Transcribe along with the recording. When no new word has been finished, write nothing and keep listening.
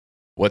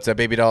What's up,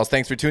 baby dolls?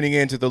 Thanks for tuning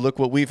in to the Look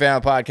What We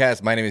Found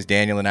podcast. My name is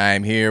Daniel, and I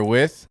am here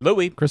with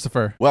Louis.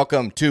 Christopher.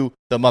 Welcome to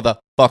the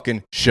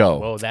motherfucking show.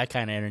 Whoa, that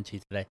kind of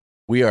energy today.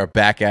 We are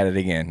back at it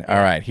again. All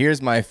right,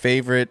 here's my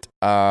favorite.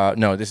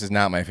 No, this is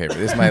not my favorite.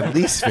 This is my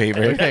least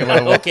favorite. Okay,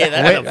 well, Okay,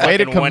 that's way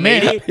to a fucking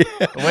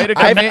 180. Way to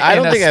I commit. don't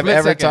in a think I've split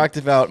ever second. talked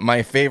about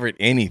my favorite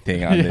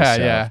anything on this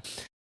show. Yeah.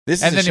 This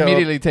is And a then show,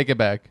 immediately take it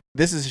back.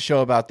 This is a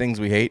show about things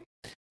we hate,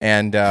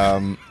 and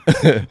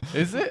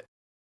Is it?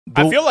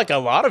 I feel like a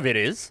lot of it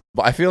is.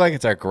 I feel like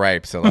it's our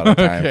gripes a lot of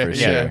time Okay, for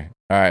yeah. sure.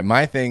 All right,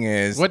 my thing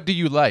is What do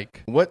you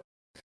like? what?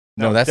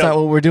 No, No, that's don't. not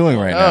what we're doing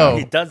right Oh. now.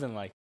 He doesn't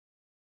like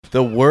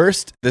The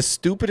worst, the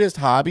stupidest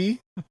hobby,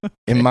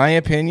 in my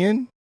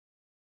opinion,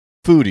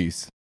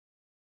 foodies.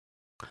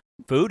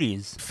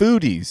 foodies.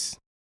 Foodies.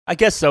 I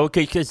guess so,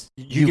 because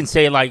you You- can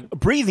say, like,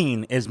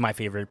 breathing is my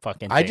favorite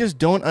fucking thing. I just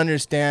don't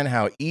understand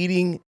how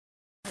eating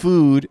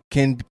food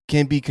can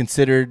be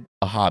considered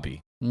a hobby,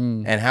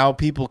 Mm. and how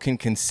people can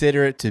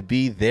consider it to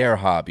be their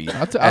hobby,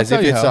 I'll as tell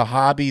if you it's how. a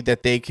hobby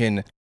that they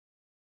can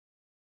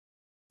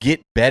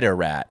get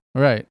better at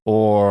Right.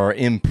 or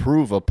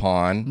improve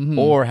upon Mhm.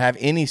 or have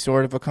any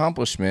sort of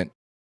accomplishment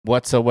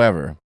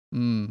whatsoever.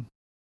 Mm.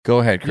 Go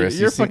ahead, Chris.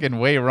 You're You see- fucking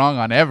way wrong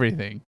on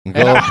everything.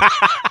 Go.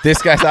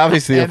 This guy's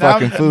obviously a And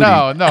I'm- fucking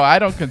foodie. No, I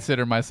don't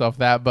consider myself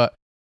that. But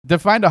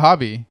define a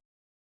hobby.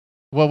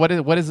 Well,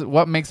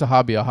 what makes a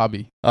hobby a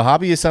hobby? A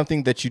hobby is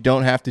something that you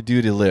don't have to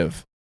do to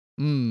live,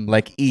 Mm.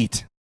 like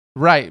eat.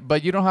 Right,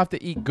 but you don't have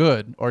to eat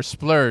good or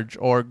splurge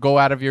or go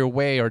out of your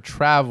way or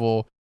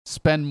travel,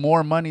 spend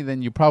more money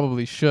than you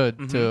probably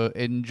should to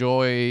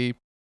enjoy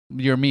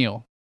your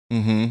meal.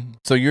 Mm-hmm.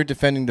 So you're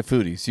defending the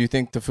foodies. You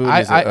think the food I-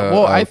 is I- a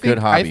well, I good think-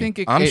 I hobby? think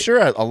it- I'm it- sure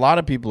a lot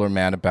of people are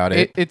mad about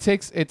it. It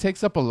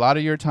takes up a lot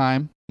of your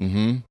time.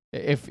 Mm-hmm.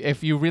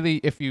 If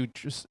you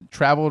just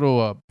travel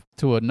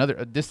to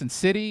a distant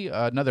city,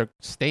 another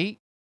state,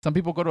 some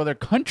people go to other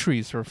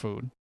countries for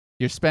food.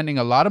 You're spending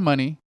a lot of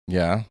money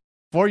Yeah.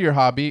 for your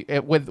hobby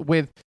with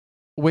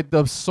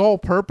the sole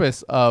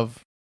purpose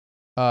of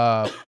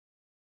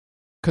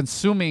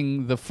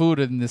consuming the food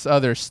in this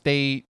other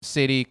state,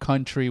 city,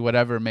 country,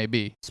 whatever it may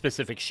be.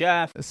 specific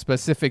chef. A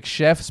specific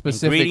chef,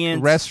 specific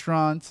Ingredients.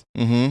 restaurants.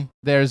 Mm-hmm.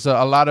 There's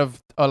a lot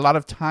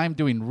of time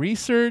doing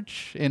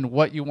research in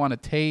what you want to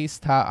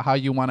taste, how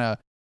you want to,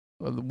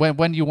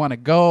 when you want to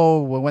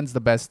go, when's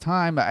the best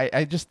time.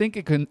 I just think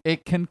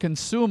it can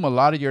consume a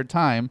lot of your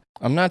time.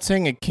 I'm not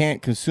saying it can't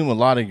consume a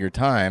lot of your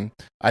time.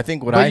 I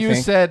think what But I you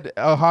think. said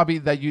a hobby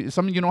that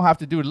something you don't have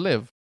to do to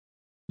live.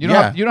 You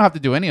Yeah. don't have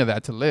to do any of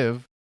that to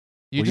live.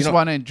 You Well, you just don't-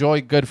 want to enjoy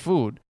good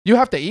food. You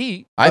have to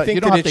eat. I but think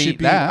you don't that have it to should eat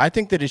be. that. I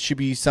think that it should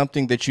be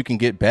something that you can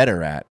get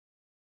better at.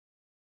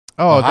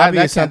 Oh, a hobby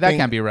is that something-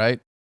 can't be right.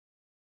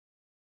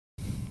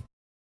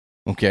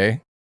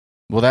 Okay.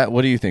 Well,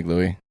 what do you think,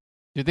 Louis?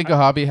 Do you think a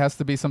hobby has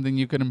to be something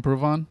you could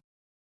improve on?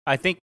 I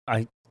think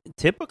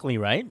typically,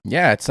 right?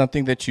 Yeah, it's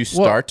something that you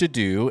Well- start to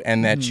do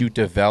and that you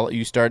develop.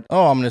 You start,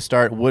 I'm going to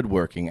start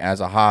woodworking as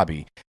a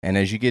hobby. And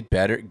as you get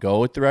better,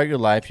 go throughout your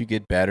life, you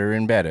get better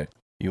and better.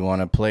 You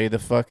want to play the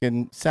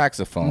fucking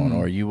saxophone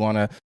or you want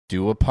to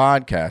do a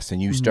podcast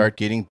and you start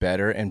getting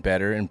better and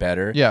better and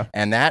better. Yeah.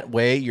 And that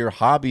way, your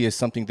hobby is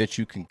something that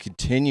you can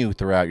continue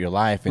throughout your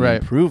life and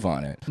Right. improve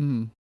on it.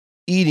 Mm.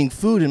 Eating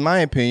food, in my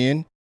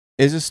opinion,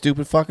 is a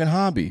stupid fucking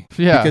hobby.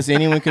 Yeah. Because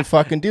anyone can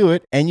fucking do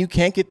it and you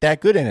can't get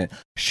that good in it.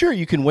 Sure,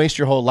 you can waste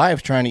your whole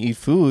life trying to eat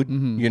food,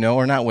 Mhm.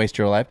 or not waste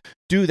your life.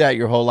 Do that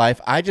your whole life.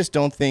 I just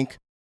don't think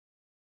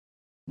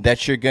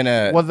that you're going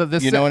to, Well, the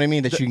you know what I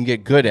mean? That you can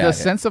get good at The it.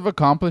 sense of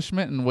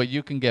accomplishment and what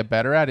you can get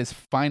better at is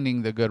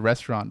finding the good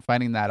restaurant,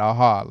 finding that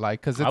aha,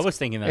 like because I it's was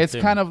thinking that it's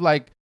too. kind of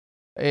like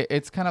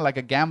it's kind of like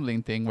a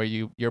gambling thing where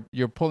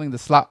you're pulling the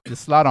slot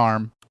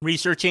arm.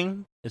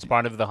 Researching is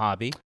part of the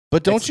hobby.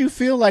 But don't you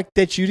feel like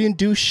that you didn't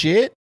do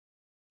shit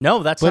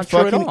No, that's but not true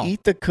at fucking all.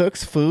 eat the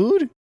cook's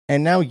food?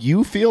 And now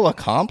you feel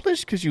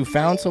accomplished because you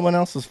found someone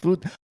else's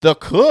food? The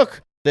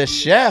cook, the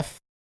chef,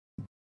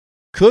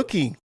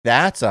 cooking,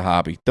 that's a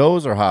hobby.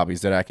 Those are hobbies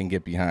that I can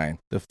get behind.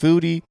 The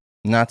foodie,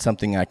 not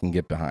something I can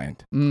get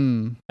behind.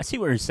 Mm. I see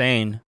what you're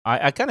saying.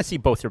 I kind of see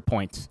both your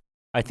points.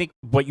 I think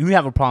what you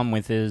have a problem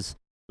with is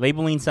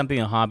labeling something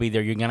a hobby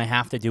that you're gonna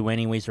have to do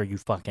anyways, or you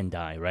fucking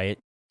die, right?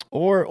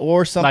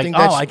 Or something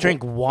Like, that's, I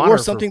drink water or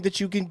for- something that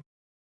you can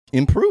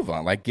improve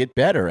on, like get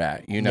better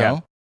at,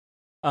 know?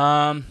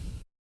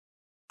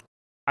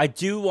 I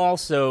do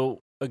also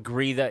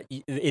agree that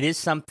it is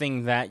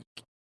something that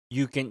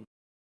you can.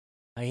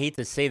 I hate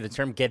to say the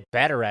term "get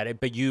better at it,"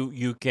 but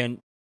you can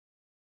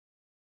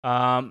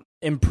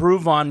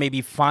improve on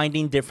maybe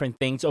finding different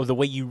things or the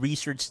way you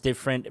research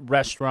different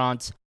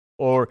restaurants.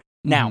 Or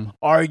now,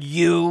 are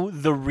you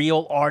the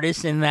real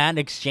artist in that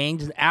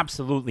exchange?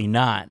 Absolutely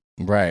not.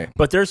 Right.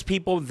 But there's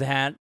people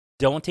that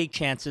don't take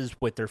chances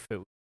with their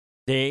food.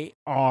 They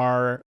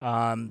are,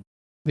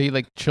 They eat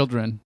like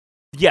children.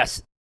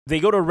 yes, they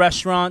go to a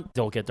restaurant,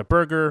 they'll get the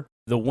burger,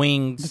 the The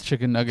wings,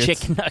 chicken nuggets.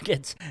 chicken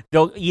nuggets.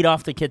 They'll eat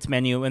off the kids'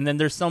 menu. And then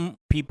there's some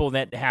people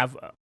that have,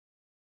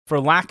 for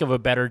lack of a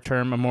better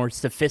term, a more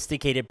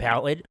sophisticated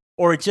palate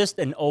or just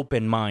an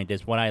open mind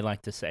is what I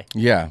like to say.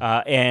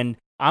 Yeah. And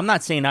I'm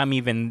not saying I'm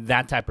even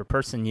that type of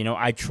person.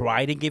 I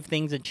try to give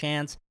things a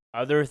chance.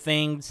 Other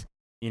things,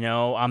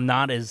 I'm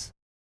not as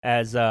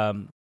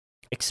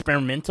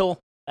experimental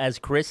as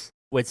Chris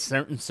with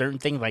certain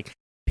things like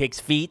pig's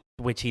feet,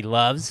 which he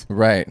loves,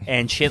 Right.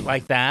 and shit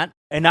like that.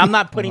 And I'm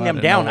not putting them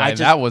don't down. know why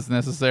that was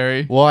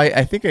necessary. Well,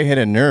 I think I hit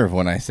a nerve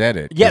when I said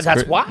it. Yeah, 'Cause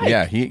that's why.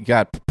 Yeah, he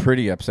got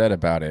pretty upset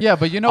about it. Yeah,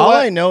 but you know All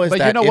what? I know is But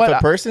that you know if what? a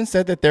person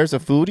said that they're a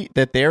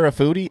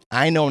foodie,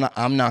 I know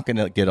I'm not going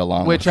to get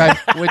along Which with.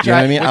 I, You know what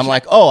I mean? I'm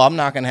like, I'm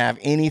not going to have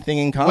anything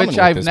in common Which with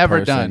I've this never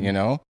person, done. You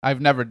know?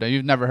 I've never done.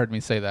 You've never heard me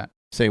say that.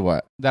 Say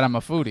what? That I'm a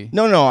foodie.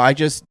 No, I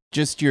just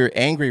your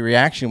angry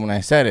reaction when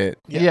I said it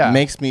Yeah.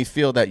 makes me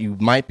feel that you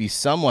might be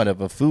somewhat of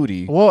a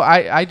foodie. Well,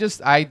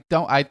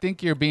 I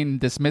think you're being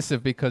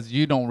dismissive because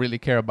you don't really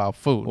care about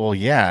food. Well,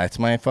 yeah, it's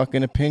my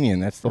fucking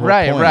opinion. That's the whole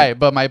right, point. right.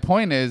 But my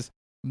point is,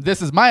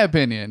 this is my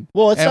opinion.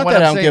 Well, it's And not what that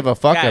I'm I don't saying- give a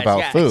fuck Guys, about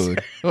guys.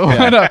 food.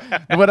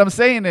 What I'm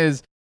saying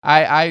is,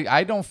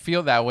 I don't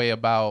feel that way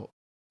about.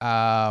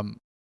 I'm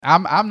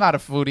not a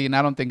foodie, and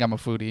I don't think I'm a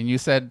foodie. And you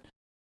said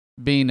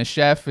being a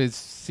chef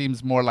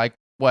seems more like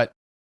what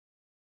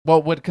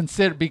would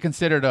be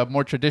considered a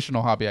more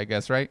traditional hobby, I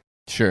guess, right?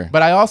 Sure.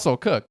 But I also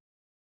cook.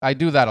 I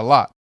do that a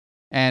lot.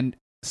 And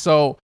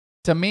so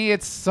to me,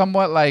 it's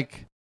somewhat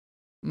like,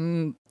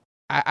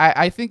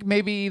 I think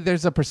maybe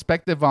there's a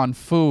perspective on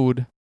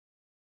food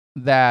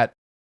that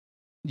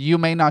you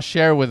may not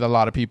share with a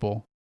lot of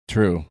people.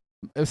 True.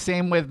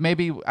 Same with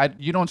maybe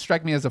you don't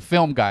strike me as a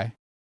film guy.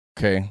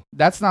 Okay.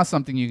 That's not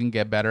something you can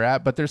get better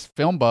at, but there's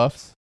film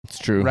buffs, It's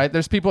true. right?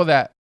 There's people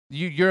that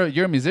you're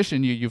a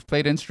musician, you've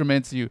played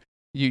instruments,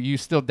 you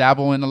still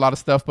dabble in a lot of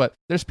stuff, but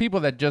there's people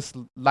that just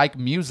like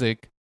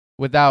music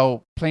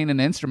without playing in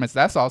instruments.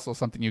 That's also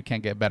something you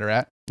can't get better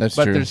at. That's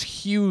But true. there's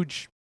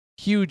huge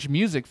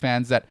music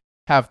fans that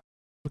have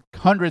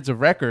hundreds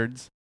of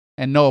records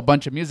and know a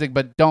bunch of music,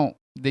 but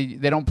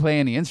they don't play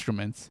any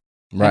instruments.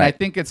 And I Right.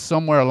 think it's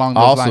somewhere along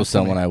those Also, lines. to me.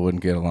 someone I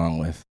wouldn't get along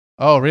with.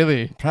 Oh,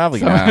 really? Probably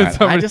Somebody- not. I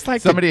somebody- just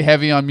like somebody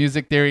heavy on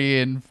music theory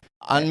and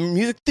on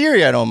music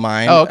theory. I don't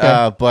mind. Oh,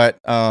 okay. But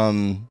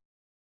can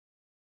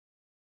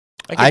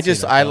I see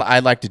just that, I though. I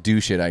like to do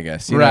shit. I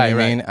guess you know Right,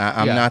 what I right. mean.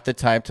 I'm Yeah. not the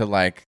type to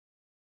like.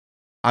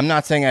 I'm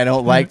not saying I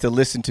don't like to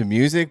listen to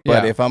music,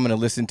 but Yeah. if I'm going to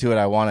listen to it,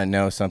 I want to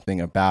know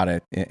something about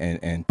it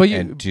and But you-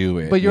 and do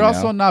it. But you're you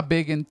also know? not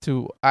big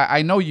into.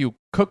 I know you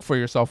cook for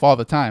yourself all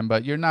the time,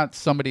 but you're not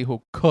somebody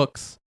who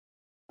cooks.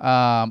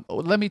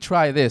 Let me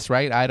try this,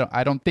 right?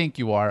 I don't think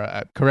you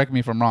are. Correct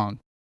me if I'm wrong.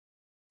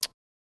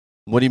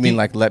 What do you mean? do-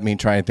 Like, let me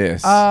try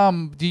this.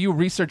 Do you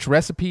research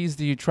recipes?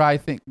 Do you try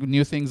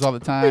new things all the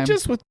time?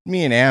 Just with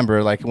me and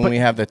Amber, like when But- we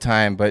have the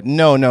time. But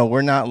no,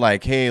 we're not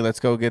like, hey, let's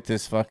go get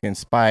this fucking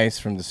spice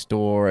from the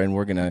store, and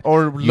we're gonna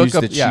or look use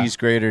up the cheese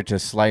grater to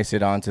slice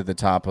it onto the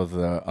top of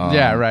the.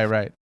 Yeah,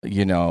 right.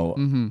 You know,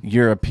 Mm-hmm.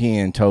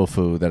 European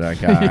tofu that I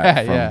got Yeah,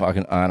 from yeah.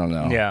 fucking I don't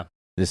know. Yeah.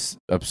 This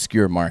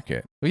obscure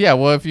market. Yeah,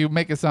 well, if you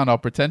make it sound all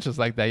pretentious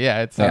like that,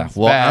 yeah, it Yeah. sounds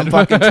Well, bad. I'm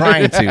fucking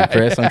trying to,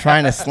 Chris. I'm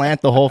trying to slant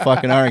the whole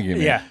fucking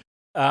argument. Yeah.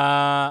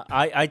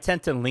 I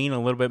tend to lean a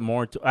little bit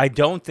more to. I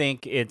don't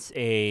think it's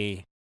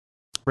a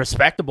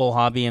respectable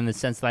hobby in the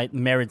sense that it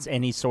merits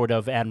any sort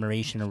of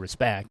admiration or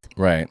respect.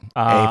 Right.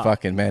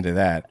 Fucking man to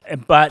that.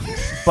 But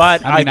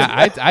I mean,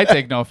 I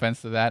take no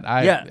offense to that.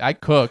 Yeah. I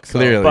cook. So.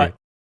 Clearly.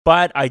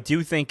 But I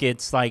do think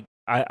it's like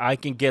I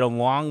can get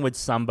along with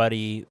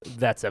somebody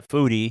that's a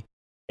foodie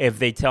if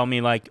they tell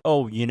me like,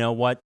 oh, you know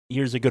what?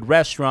 Here's a good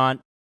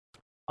restaurant.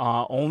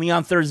 Only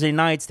on Thursday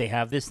nights they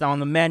have this on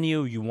the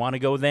menu. You want to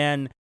go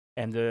then,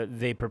 and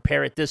they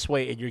prepare it this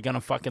way, and you're gonna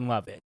fucking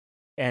love it.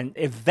 And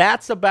if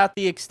that's about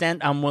the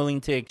extent I'm willing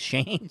to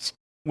exchange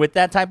with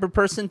that type of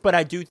person, but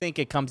I do think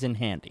it comes in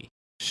handy.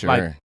 Sure.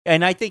 Like,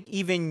 and I think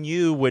even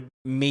you would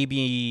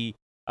maybe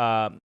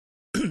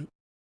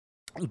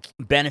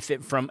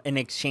benefit from an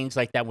exchange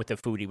like that with a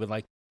foodie. With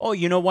like, oh,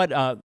 you know what?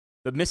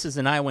 The missus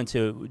and I went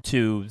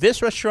to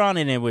this restaurant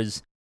and it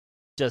was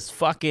just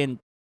fucking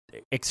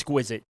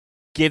exquisite.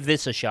 Give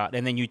this a shot.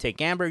 And then you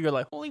take Amber, you're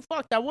like, holy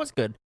fuck, that was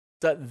good.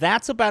 So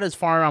that's about as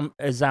far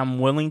as I'm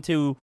willing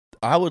to.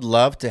 I would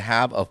love to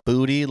have a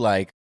foodie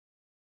like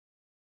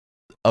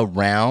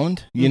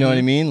around, you know what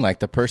I mean? Like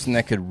the person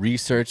that could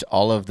research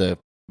all of the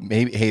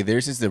maybe, hey,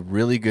 there's this a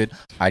really good.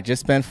 I just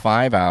spent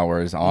 5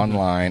 hours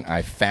online.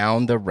 I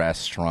found the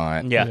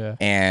restaurant, Yeah.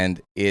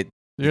 and You're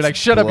it's like,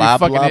 shut up, blah, you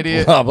fucking blah,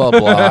 idiot. blah blah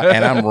blah,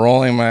 and I'm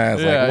rolling my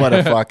eyes Yeah. like, what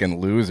a fucking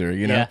loser,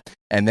 you know? Yeah.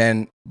 And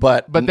then,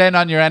 but then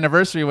on your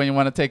anniversary when you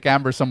want to take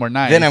Amber somewhere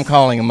nice, then I'm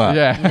calling him up,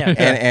 Yeah.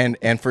 Yeah.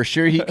 and for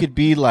sure he could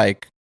be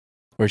like,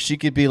 or she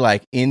could be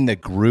like in the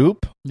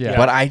group, Yeah.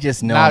 but I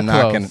just know Not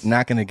I'm close.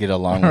 not gonna get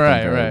along with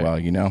Right, him very right. well,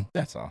 you know?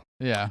 That's all.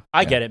 Yeah.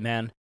 I Yeah. get it,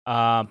 man.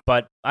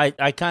 But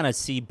I kind of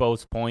see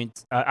both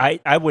points.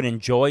 I would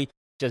enjoy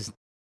just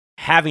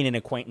having an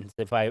acquaintance,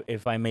 if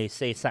I may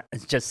say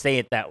just say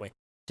it that way.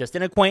 Just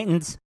an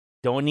acquaintance.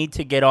 Don't need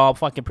to get all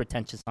fucking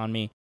pretentious on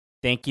me.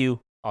 Thank you.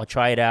 I'll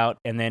try it out,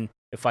 and then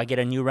if I get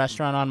a new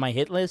restaurant on my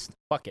hit list,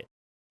 fuck it,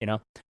 you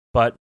know.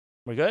 But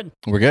We're good.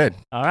 We're good.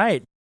 All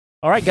right.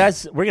 All right,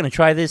 guys, we're going to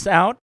try this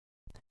out.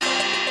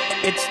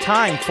 It's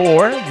time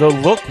for the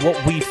Look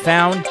What We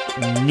Found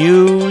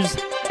news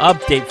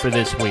update for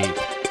this week.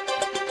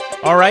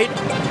 All right,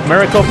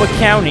 Maricopa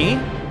County,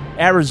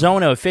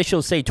 Arizona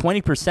officials say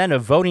 20%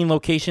 of voting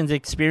locations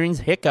experience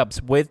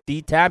hiccups with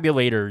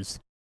detabulators.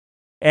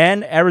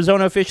 And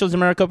Arizona officials in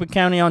Maricopa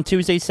County on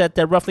Tuesday said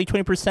that roughly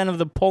 20% of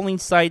the polling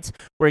sites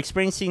were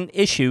experiencing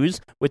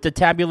issues with the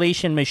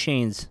tabulation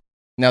machines.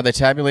 Now, the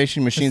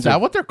tabulation machines Is that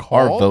what they're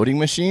called? are voting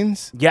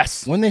machines?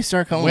 Yes. When they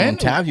start calling them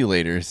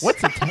tabulators?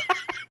 What's a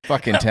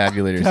Fucking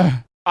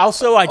tabulators.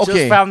 Also, I just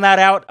Okay. found that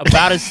out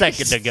about a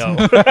second ago.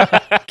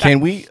 Can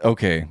we?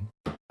 Okay.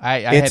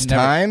 It's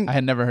time. I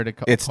had never heard it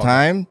called. It's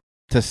time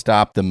to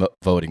stop the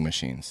voting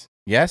machines.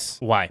 Yes?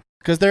 Why?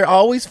 Because they're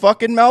always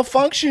fucking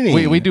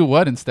malfunctioning. We do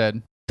what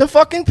instead? the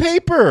fucking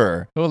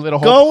paper. A little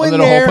Go hole, in a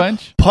little there, hole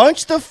punch.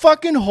 punch the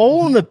fucking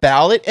hole in the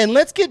ballot, and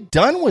let's get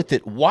done with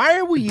it. Why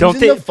are we Don't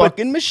using they- the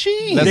fucking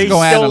machine? Let's They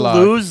go still analog.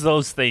 lose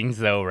those things,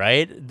 though,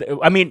 right?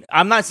 I mean,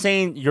 I'm not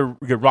saying you're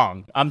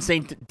wrong. I'm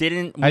saying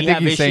didn't we I think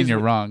have he's saying issues you're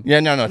with- wrong. Yeah,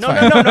 no, it's No,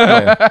 fine. no.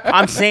 Yeah.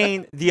 I'm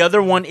saying the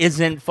other one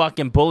isn't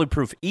fucking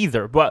bulletproof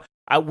either. But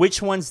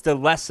which one's the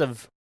less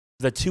of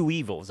the two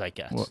evils? I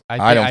guess. Well,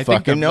 I don't think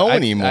fucking know I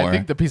anymore.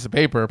 think the piece of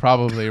paper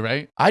probably,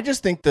 right? I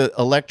just think the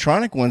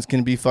electronic ones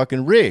can be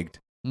fucking rigged.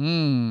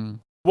 Mm.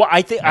 Well,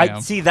 I think I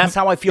Damn. see. That's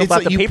how I feel It's about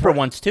like the you paper pr-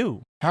 ones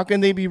too. How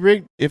can they be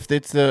rigged if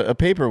it's a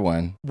paper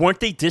one? Weren't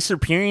they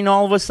disappearing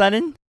all of a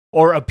sudden,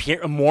 or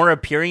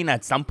appearing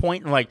at some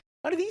point? Like,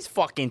 how do these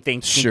fucking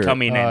things Sure. keep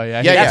coming in? Oh,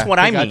 yeah, Yeah, that's yeah. what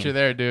I I got mean. you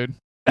there, dude.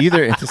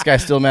 Either this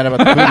guy's still mad about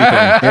the foodie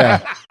thing.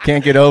 Yeah,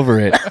 can't get over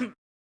it.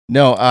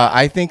 No,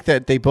 I think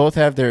that they both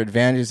have their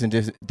advantages and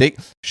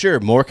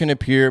more can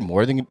appear,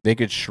 more than they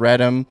could shred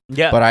them.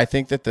 Yeah, But I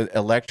think that the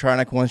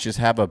electronic ones just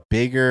have a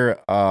bigger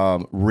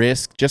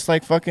risk. Just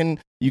like fucking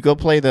you go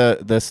play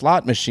the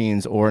slot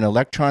machines or an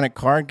electronic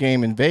card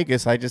game in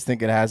Vegas. I just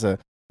think it has a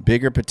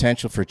bigger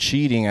potential for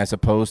cheating as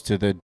opposed to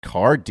the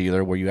card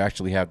dealer where you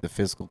actually have the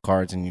physical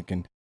cards and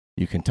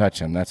you can touch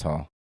them. That's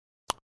all.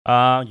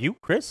 you,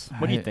 Chris,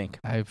 what do you I- think?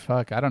 I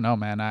don't know,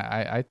 man.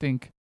 I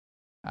think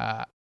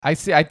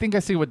I think I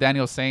see what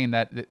Daniel's saying,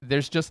 that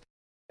there's just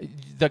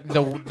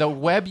the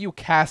web you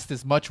cast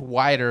is much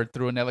wider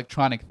through an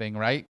electronic thing,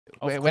 right?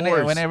 Of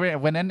course.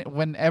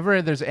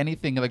 Whenever there's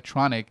anything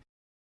electronic,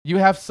 you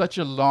have such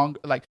a long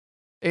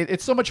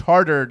it's so much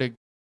harder to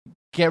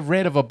get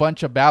rid of a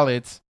bunch of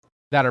ballots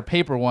that are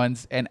paper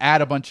ones and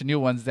add a bunch of new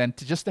ones than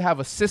to have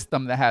a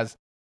system that has,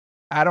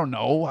 I don't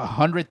know,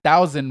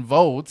 100,000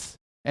 votes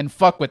and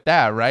fuck with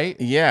that, right?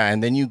 Yeah,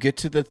 and then you get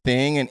to the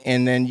thing,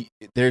 and then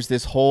there's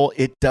this whole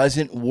it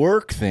doesn't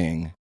work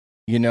thing.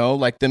 You know,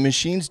 like the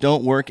machines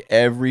don't work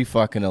every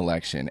fucking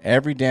election.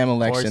 Every damn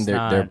election, they're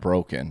not.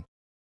 broken.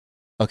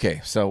 Okay,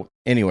 so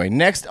anyway,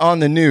 next on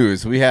the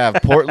news, we have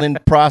Portland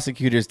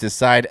prosecutors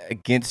decide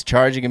against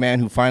charging a man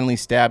who finally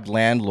stabbed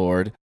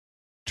landlord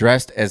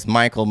dressed as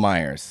Michael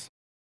Myers.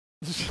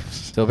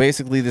 So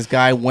basically, this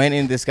guy went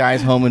in this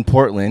guy's home in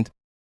Portland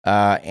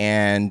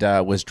and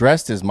was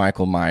dressed as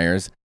Michael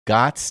Myers,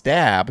 got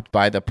stabbed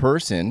by the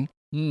person.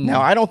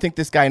 Now, I don't think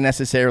this guy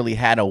necessarily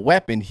had a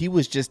weapon. He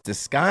was just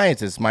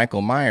disguised as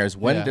Michael Myers,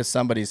 went Yeah. into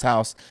somebody's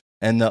house,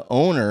 and the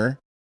owner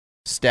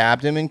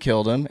stabbed him and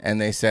killed him, and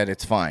they said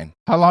it's fine.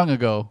 How long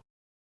ago?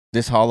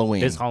 This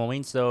Halloween. This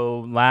Halloween,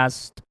 so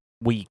last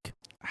week.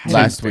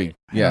 Last week.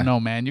 I Yeah. don't know,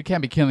 man. You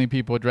can't be killing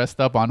people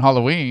dressed up on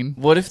Halloween.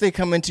 What if they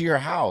come into your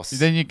house?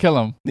 Then you kill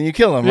them. Then you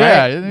kill them,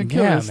 Yeah, right? then you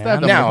kill Yeah, them. Stab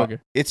man. the Now, motherfucker.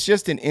 it's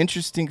just an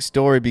interesting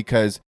story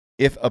because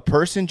if a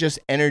person just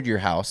entered your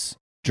house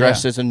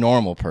dressed as a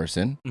normal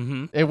person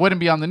Mm-hmm. It wouldn't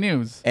be on the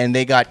news. and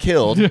they got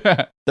killed,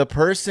 Yeah. the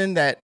person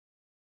that,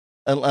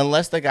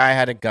 unless the guy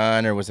had a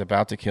gun or was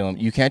about to kill him,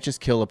 you can't just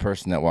kill a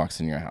person that walks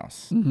in your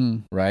house, Mm-hmm.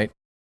 right?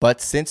 But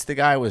since the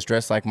guy was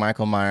dressed like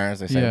Michael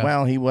Myers, they said, Yeah.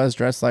 well, he was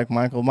dressed like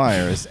Michael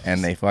Myers,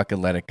 and they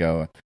fucking let it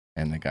go.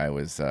 And the guy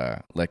was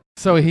like,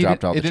 So he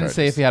dropped all it the didn't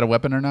say charges. if he had a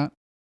weapon or not.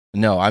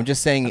 no, I'm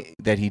just saying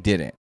that he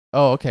didn't.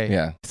 Oh, okay.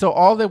 Yeah. So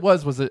all there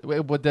was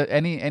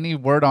any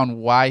word on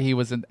why he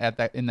was in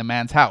the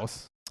man's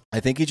house I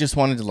think he just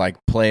wanted to like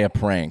play a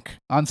prank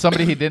on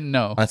somebody he didn't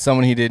know. on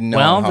someone he didn't know.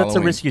 Well, on that's a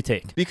Halloween. risk you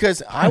take.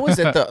 Because I was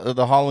at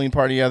the Halloween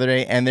party the other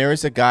day, and there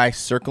was a guy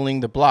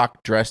circling the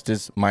block dressed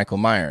as Michael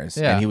Myers,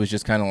 Yeah. and he was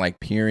just kind of like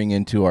peering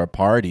into our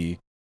party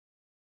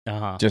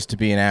Uh-huh. just to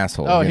be an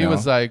asshole. Oh, you he know?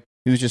 was like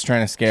he was just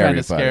trying to scare trying to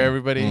everybody. scare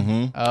everybody.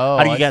 Mhm. Oh,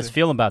 How do you I guys see.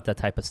 feel about that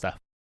type of stuff?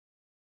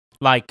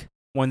 Like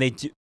when they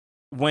do,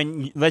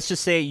 let's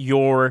just say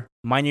you're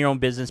minding your own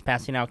business,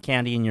 passing out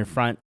candy in your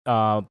front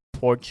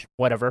porch,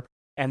 whatever,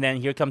 and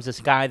then here comes this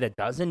guy that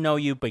doesn't know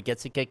you but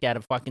gets a kick out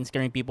of fucking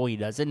scaring people he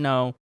doesn't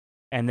know,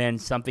 and then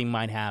something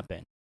might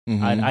happen.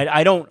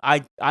 Mhm.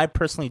 I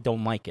personally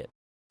don't like it.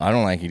 I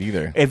don't like it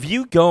either. If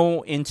you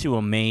go into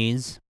a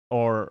maze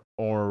or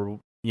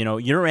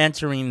you're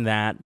entering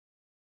that,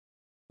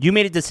 you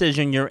made a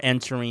decision, you're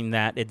entering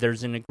that. If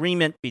there's an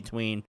agreement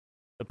between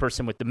the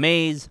person with the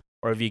maze,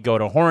 or if you go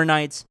to Horror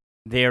Nights,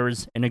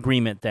 there's an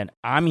agreement that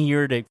I'm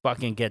here to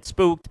fucking get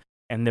spooked.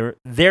 and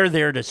they're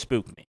there to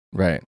spook me.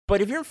 Right.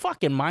 But if you're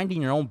fucking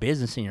minding your own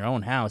business in your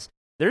own house,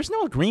 there's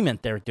no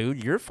agreement there,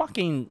 dude. You're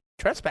fucking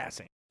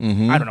trespassing.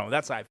 Mm-hmm. I don't know.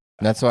 That's how I feel.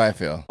 That's what I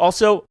feel.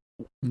 Also,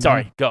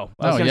 sorry, go.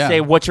 I was Oh, gonna yeah.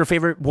 say, what's your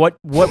favorite? What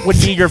would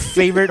be your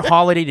favorite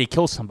holiday to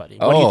kill somebody?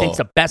 What do you Oh. think's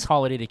the best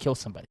holiday to kill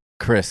somebody?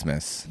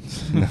 Christmas.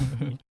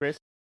 Chris?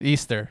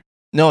 Easter.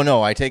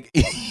 No, I take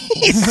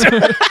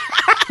Easter.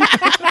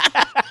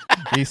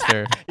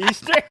 Easter.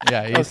 Easter?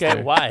 Yeah, Easter.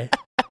 Okay, why?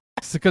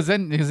 Because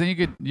then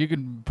you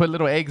could put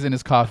little eggs in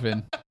his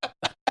coffin,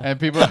 and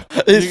people.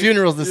 His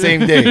funeral's the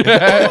same day.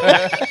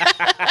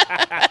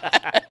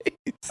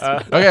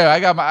 Okay, I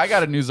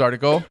got a news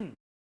article.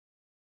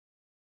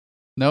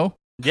 No.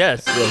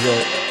 Yes.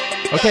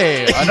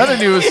 Okay, another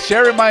news.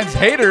 Cher reminds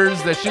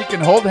haters that she can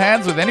hold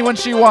hands with anyone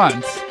she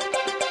wants.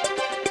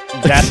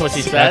 That's what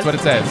she said? That's what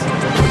it says.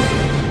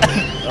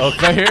 Okay.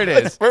 So here it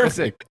is. That's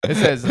perfect. It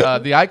says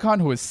the icon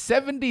who is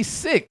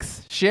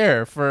 76.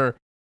 Cher, for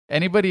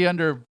anybody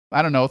under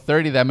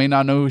 30 that may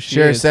not know who she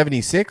Cher is.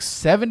 76.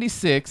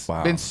 76.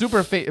 Wow. Been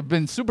super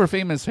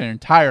famous her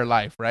entire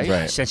life, right?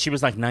 Right. Since she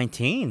was like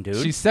 19, dude.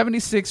 She's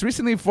 76.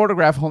 Recently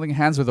photographed holding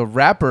hands with a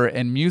rapper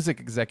and music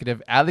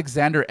executive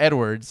Alexander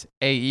Edwards,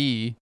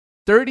 AE,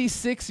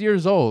 36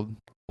 years old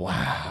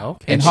Wow.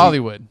 Okay. in And she-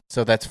 Hollywood.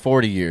 So that's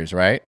 40 years,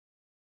 right?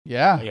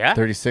 Yeah. Yeah.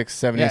 36,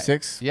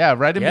 76. Yeah,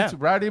 right in, Yeah.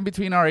 right in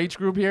between our age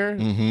group here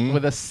Mm-hmm.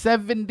 with a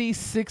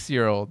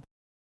 76-year-old.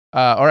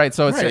 All right,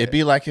 so it's Right. It'd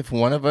be like if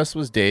one of us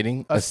was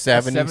dating a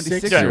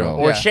 76 76-year-old. year old.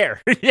 Or Yeah.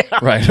 share. Yeah.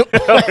 Right.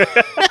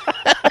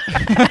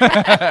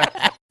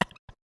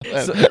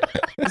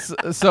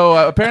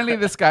 so apparently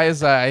this guy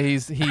is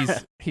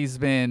she's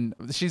been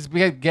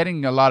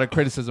getting a lot of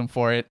criticism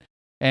for it,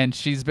 and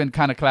she's been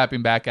kind of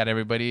clapping back at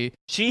everybody.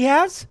 She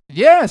has?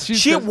 Yeah,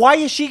 she's Why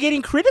is she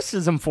getting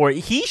criticism for it?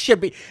 He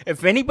should be.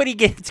 If anybody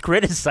gets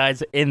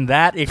criticized in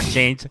that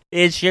exchange,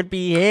 it should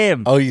be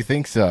him. Oh, you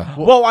think so?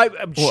 Well,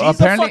 she's a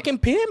apparently- fucking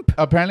pimp.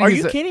 apparently Are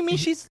he's you kidding me?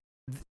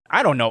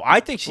 I don't know.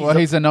 I think she's.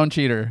 he's a known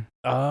cheater.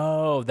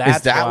 Oh, that's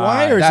Is that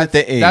why, or is That's, it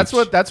the age?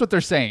 that's what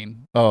they're saying.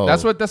 Oh,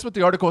 That's what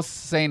the article's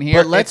saying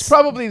here. But let's- It's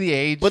probably the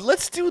age. But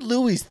let's do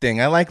Louis'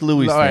 thing. I like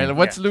Louis' all right, thing.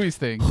 what's Louis'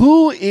 thing?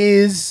 Who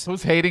is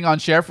Who's hating on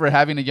Cher for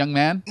having a young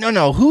man?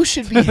 no? Who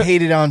should be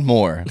hated on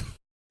more?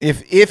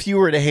 If you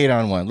were to hate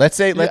on one, let's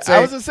say I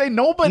was gonna say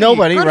nobody.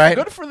 Nobody, Good right?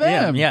 Good for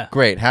Yeah, them. yeah.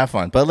 great, have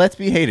fun. But let's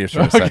be haters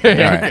for a Okay.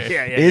 second. All right.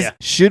 Okay. Yeah.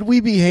 Should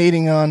we be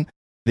hating on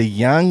the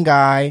young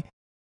guy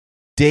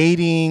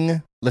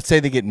dating? Let's say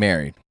they get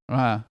married.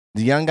 Uh-huh.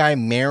 The young guy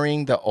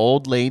marrying the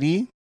old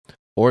lady,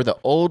 or the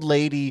old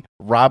lady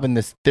robbing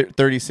this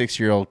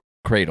 36-year-old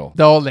cradle.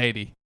 The old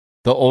lady.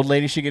 The old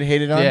lady should get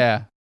hated on.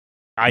 Yeah.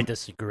 I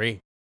disagree.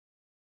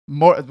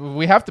 More.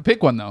 We have to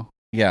pick one though.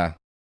 Yeah.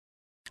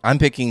 I'm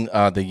picking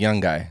the young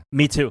guy.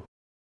 Me too.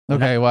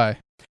 Okay. Why?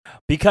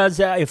 Because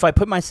if I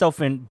put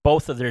myself in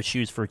both of their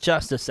shoes for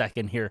just a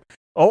second here,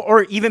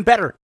 or even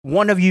better,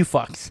 one of you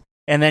fucks,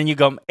 and then you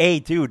go, "Hey,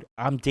 dude,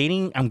 I'm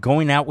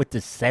going out with the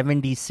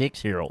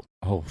 76-year-old.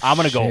 Oh, I'm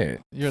gonna go.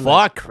 shit. You're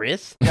Fuck,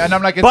 Chris." Yeah, and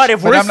I'm like, But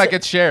if we're I'm like,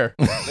 it's Cher.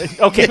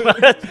 Okay,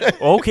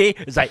 okay.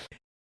 It's like,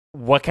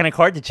 what kind of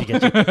card did she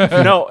get you?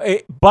 No,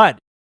 but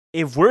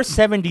if we're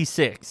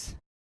 76,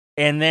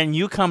 and then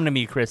you come to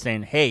me, Chris,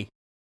 saying, "Hey,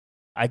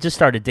 I just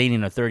started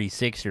dating a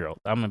 36-year-old,"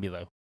 I'm gonna be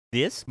like,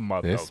 "This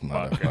motherfucker." This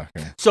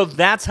motherfucker. So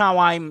that's how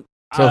I'm.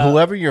 So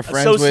whoever you're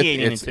friends with,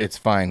 associating it. it's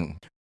fine.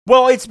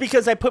 Well, it's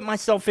because I put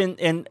myself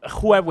in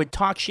who I would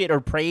talk shit or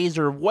praise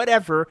or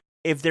whatever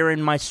if they're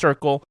in my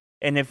circle,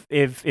 and if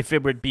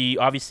it would be,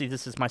 obviously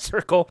this is my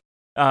circle.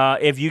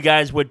 If you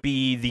guys would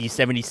be the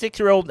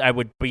 76-year-old, I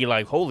would be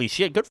like, "Holy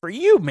shit, good for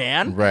you,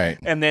 man!" Right.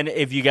 And then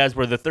if you guys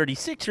were the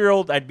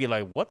 36-year-old, I'd be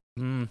like, "What?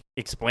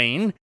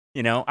 Explain."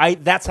 You know,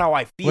 that's how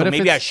I feel. What if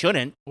Maybe I it's-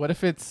 shouldn't. What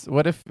if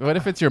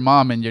it's your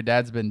mom and your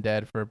dad's been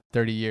dead for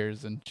 30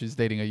 years and she's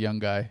dating a young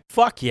guy?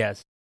 Fuck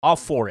yes, all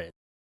for it.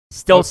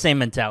 Still Oh. same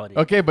mentality.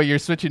 Okay, but you're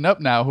switching up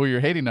now. Who you're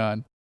hating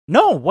on?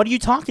 No, what are you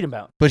talking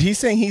about? But he's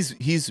saying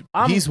he's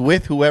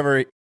with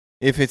whoever.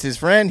 If it's his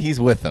friend, he's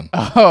with them.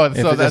 Oh, If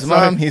so it's that's his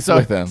mom, he's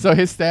with them. So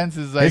his stance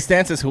is like His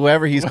stance is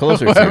whoever he's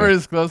closer whoever to.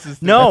 is closest. To.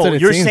 That's No, what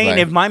it you're seems saying like.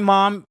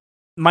 if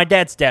my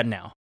dad's dead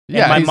now.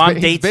 Yeah, and my he's mom been-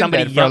 he's dates been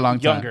somebody dead for a long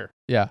time. younger.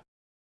 Yeah.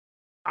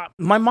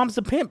 My mom's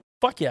a pimp.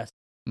 Fuck yes.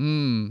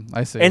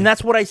 I see. And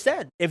that's what I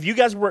said. If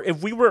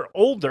we were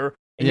older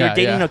and Yeah, you're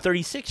dating yeah. a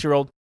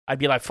 36-year-old, I'd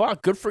be like,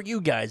 fuck, good for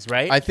you guys,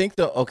 right? I think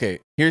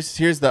here's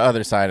the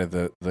other side of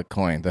the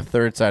coin, the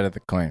third side of the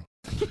coin.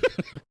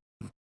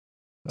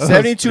 Those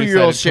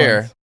 72-year-old three-sided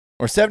Cher, coins.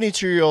 or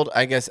 72-year-old,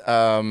 I guess,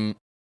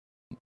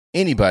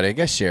 anybody, I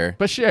guess Cher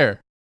But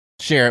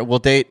Cher. will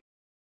date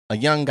a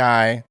young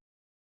guy,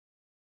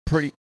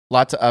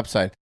 lots of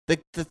upside.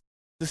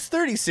 The this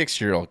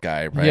 36-year-old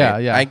guy, right?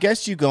 Yeah. I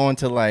guess you go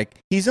into like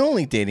he's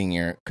only dating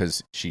her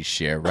because she's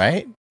Cher,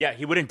 right? Yeah,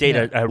 he wouldn't date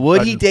a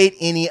Would he date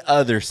any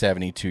other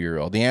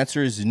 72-year-old? The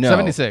answer is no.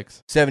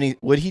 76. 70.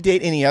 Would he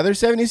date any other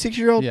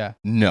 76-year-old? Yeah.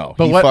 No,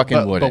 But he what? fucking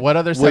But wouldn't. what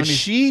other Would 70?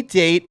 she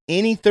date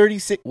any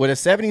 36? Would a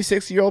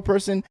 76-year-old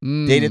person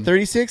date at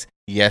 36?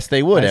 Yes,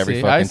 they would I every see,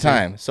 I fucking see.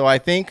 time. So I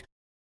think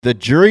the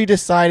jury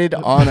decided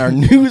on our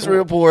news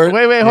report.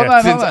 Wait, hold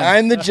on, Since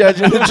I'm the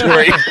judge and the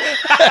jury.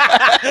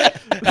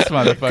 This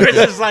motherfucker. Chris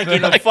is like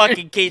in the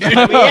fucking cage.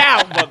 Let me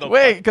out, motherfucker.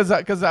 Wait,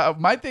 because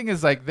my thing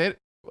is like that.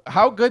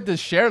 How good does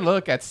Cher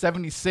look at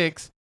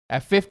 76,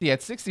 at 50,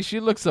 at 60? She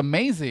looks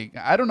amazing.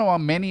 I don't know how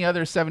many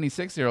other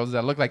 76-year-olds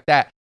that look like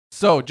that.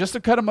 So just to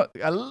cut him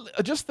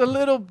just a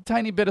little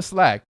tiny bit of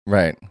slack.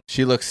 Right.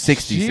 She looks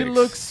 66. She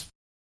looks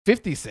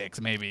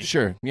 56, maybe.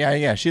 Sure.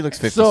 Yeah. She looks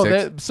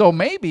 56. So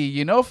maybe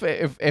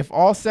if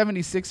all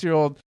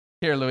 76-year-old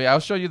here, Louis, I'll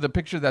show you the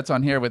picture that's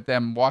on here with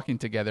them walking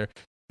together.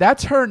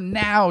 That's her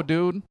now,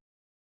 dude.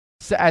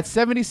 At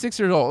 76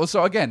 years old.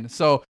 So again,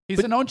 he's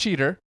a known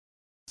cheater,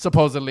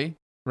 supposedly,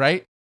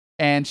 right?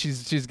 And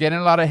she's getting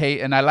a lot of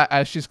hate,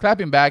 and she's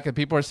clapping back, and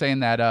people are saying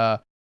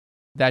that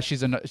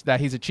he's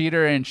a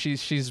cheater, and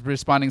she's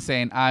responding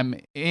saying, "I'm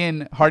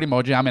in heart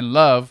emoji. I'm in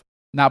love,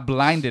 not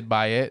blinded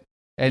by it."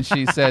 And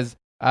she says,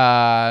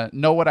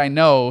 "Know what I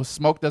know?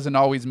 Smoke doesn't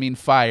always mean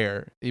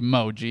fire."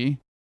 Emoji.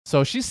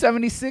 So she's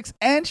 76,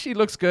 and she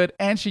looks good,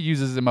 and she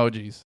uses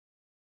emojis.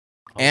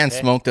 And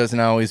Okay. smoke doesn't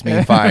always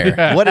mean fire.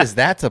 Yeah. What is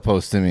that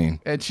supposed to mean?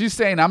 And she's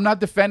saying, "I'm not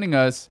defending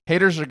us.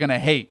 Haters are gonna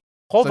hate.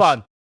 Hold So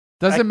on.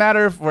 Doesn't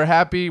matter if we're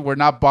happy. We're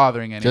not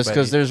bothering anybody." Just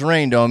because there's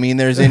rain don't mean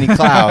there's any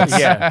clouds.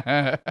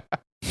 Yeah.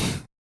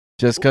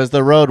 Just because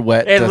the road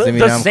wet doesn't mean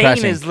The I'm saying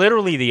crashing. is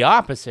literally the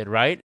opposite,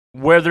 right?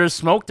 Where there's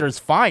smoke, there's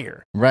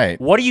fire. Right.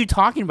 What are you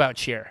talking about,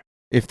 Cher?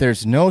 If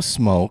there's no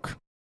smoke,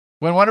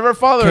 When one of her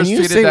followers Can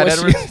you tweeted say that what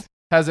Edward she-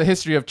 has a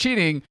history of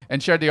cheating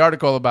and shared the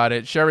article about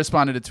it, Cher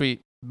responded to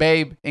tweet,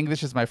 "Babe,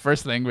 English is my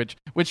first language,"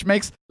 which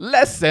makes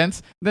less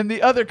sense than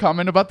the other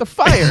comment about the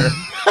fire.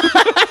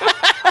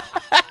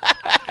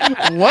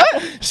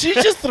 What? she's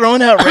just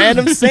throwing out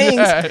random sayings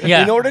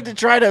Yeah. in order to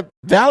try to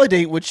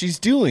validate what she's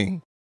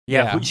doing.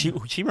 Yeah, Yeah.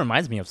 she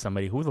reminds me of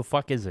somebody. Who the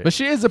fuck is it? But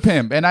she is a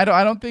pimp, and I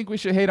don't think we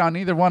should hate on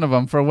either one of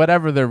them for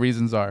whatever their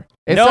reasons are.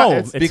 It's No. not-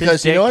 it's- It's his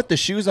Because you know dick. what? The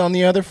shoe's on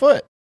the other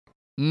foot.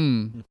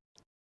 mm.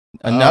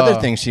 Another Oh.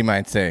 thing she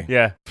might say.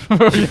 Yeah. I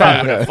would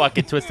have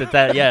fucking twisted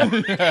that, yeah.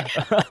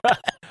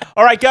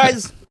 All right,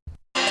 guys.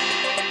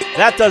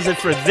 That does it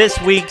for this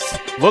week's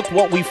Look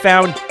What We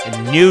Found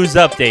news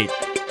update.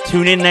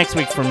 Tune in next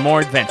week for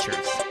more adventures.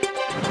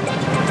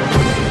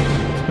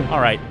 All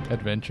right.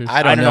 Adventures.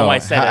 I don't know why I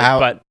said it,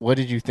 but- what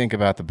did you think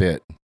about the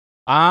bit?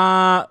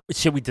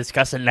 Should we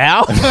discuss it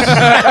now?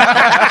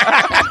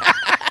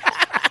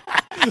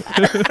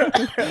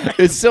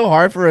 It's so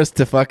hard for us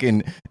to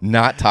fucking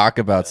not talk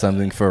about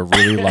something for a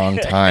really long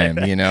time,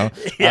 you know?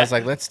 I Yeah. was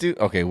like,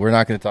 okay, we're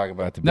not going to talk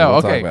about the bit. No, We'll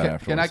okay. talk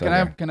about it Can I?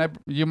 afterwards. Can I?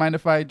 You mind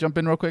if I jump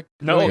in real quick?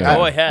 No, Louis?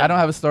 go I- ahead. I don't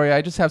have a story.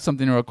 I just have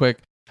something real quick.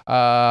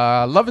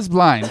 Love is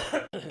Blind.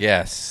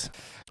 Yes.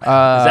 Is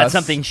that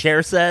something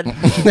Cher said?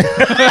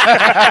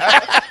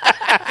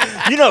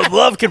 You know,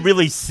 love can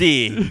really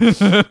see.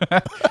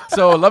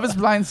 So Love is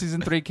Blind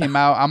season 3 came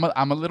out.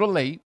 I'm a little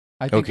late.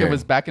 I think it Okay.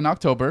 was back in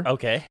October.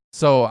 Okay.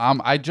 So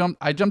I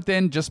jumped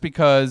in just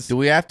because Do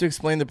we have to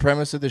explain the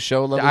premise of the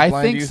show, Love is I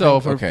Blind, do think you so.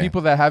 For Okay.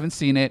 people that haven't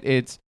seen it,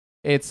 it's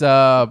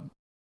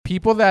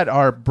people that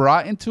are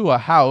brought into a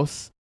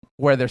house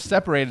where they're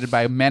separated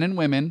by men and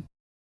women.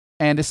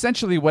 And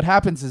essentially what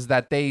happens is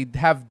that they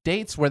have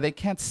dates where they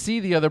can't see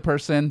the other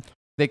person.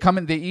 They come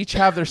in, they each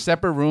have their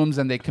separate rooms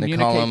and they They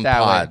communicate call them that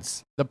way.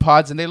 pods. The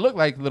pods, and they look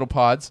like little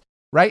pods,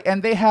 right?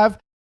 And they have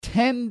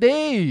 10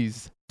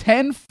 days.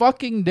 10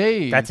 fucking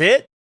days. That's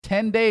it?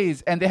 10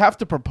 days. And they have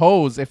to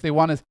propose if they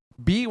want to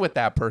be with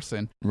that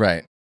person.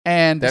 Right.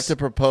 And They have to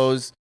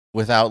propose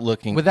without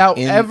looking. Without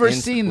ever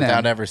seeing them.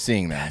 Without ever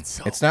seeing them. That's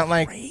so It's not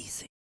like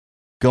crazy.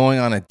 going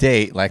on a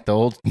date like the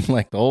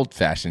old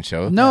fashioned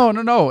show. no.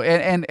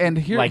 And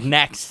here, Like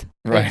next.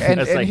 Right. And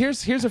That's like-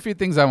 here's a few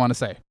things I want to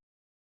say.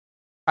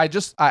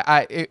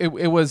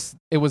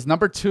 It was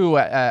number 2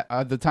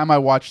 at the time I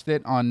watched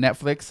it on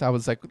Netflix. I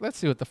was like, let's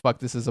see what the fuck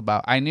this is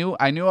about. I knew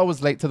I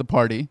was late to the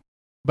party,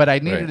 but I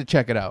needed Right. to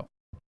check it out.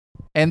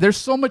 And there's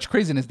so much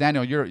craziness.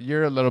 Daniel,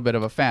 you're a little bit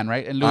of a fan,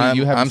 right? And Louis,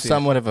 you haven't I'm seen it.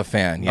 somewhat of a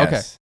fan. Yes.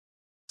 Okay.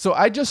 So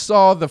I just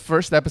saw the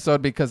first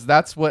episode because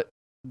that's what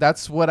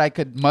I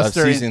could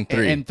muster season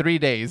 3. in 3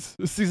 days.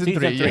 Season 3,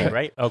 Season 3, yeah.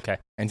 right? Okay.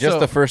 And just So-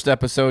 the first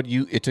episode,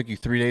 it took you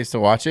 3 days to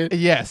watch it.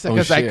 Yes, Oh,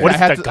 because shit. What I is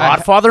had the to,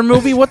 Godfather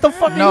movie? What the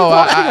fuck No,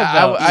 are you talking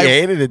about? I- You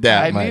hated it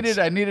that I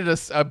much. needed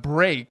a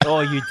break. Oh,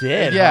 you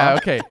did? Yeah, huh?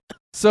 okay.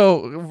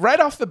 So right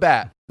off the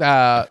bat,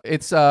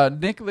 it's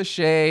Nick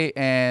Lachey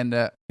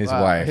and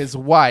His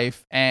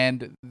wife.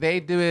 and they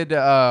did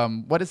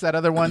what is that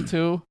other one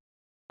too?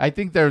 I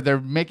think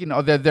they're making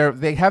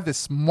they have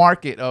this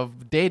market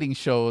of dating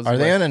shows. Are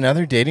they where- on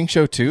another dating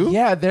show too?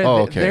 Yeah,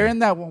 Oh, okay. they're in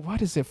that one.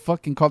 What is it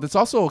fucking called? It's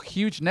also a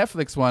huge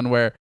Netflix one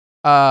where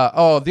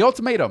The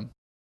Ultimatum.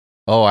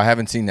 Oh, I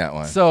haven't seen that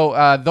one.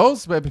 So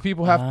those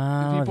people have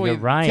people you're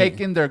right.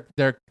 taking their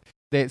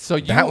so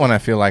you, That one I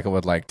feel like I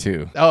would like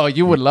too. Oh,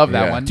 you would love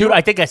that Yeah. one, Dude,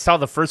 I think I saw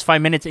the first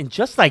 5 minutes, and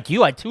just like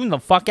you, I tuned the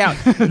fuck out.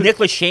 Nick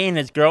Lachey and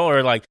his girl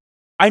are like,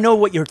 I know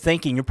what you're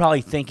thinking. You're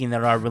probably thinking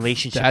that our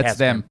relationship That's has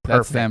them. been That's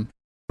perfect. them.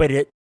 But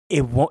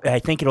it won't. I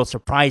think it'll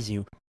surprise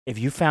you if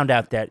you found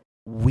out that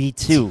we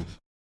too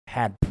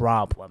had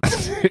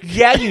problems.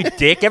 Yeah, you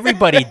dick.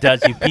 Everybody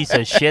does, you piece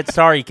of shit.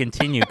 Sorry,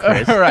 continue,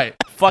 Chris. All right.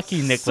 Fuck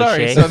you, Nick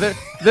Sorry. Lachey. So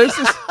there's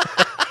this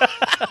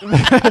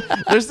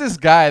there's this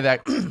guy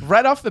that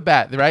right off the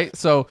bat, right?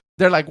 So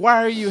they're like,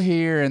 "Why are you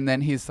here?" And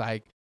then he's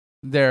like,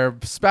 they're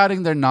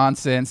spouting their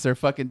nonsense, their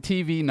fucking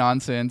TV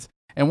nonsense.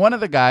 And one of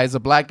the guys, a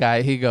black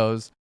guy, he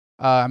goes,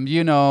 I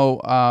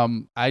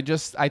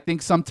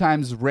think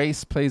sometimes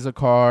race plays a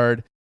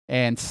card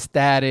and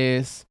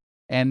status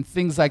and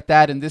things like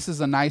that. And this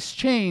is a nice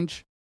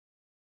change.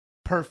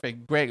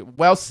 Perfect. Great.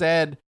 Well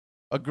said.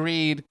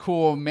 Agreed.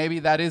 Cool. Maybe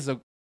that is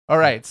all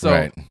right. So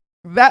Right.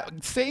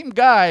 that same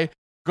guy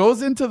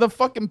goes into the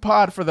fucking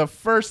pod for the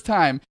first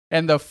time.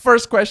 And the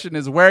first question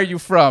is, where are you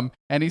from?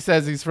 And he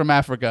says he's from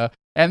Africa.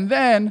 And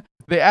then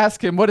they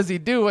ask him, what does he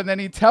do? And then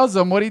he tells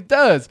them what he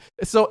does.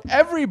 So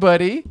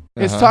everybody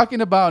is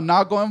talking about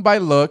not going by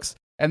looks.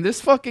 And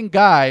this fucking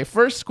guy,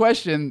 first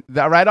question,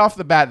 that right off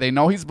the bat, they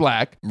know he's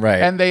black.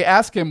 Right. And they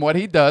ask him what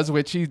he does,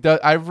 which he does.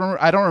 I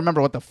don't remember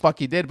what the fuck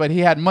he did, but he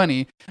had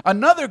money.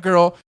 Another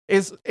girl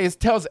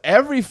tells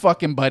every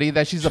fucking buddy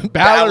that she's a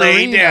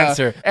ballerina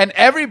dancer. and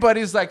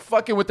everybody's like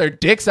fucking with their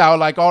dicks out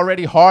like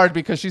already hard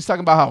because she's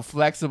talking about how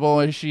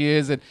flexible she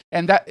is,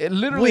 and that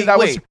literally Wait.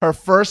 was her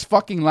first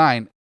fucking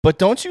line. But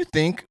don't you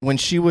think when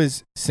she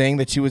was saying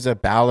that she was a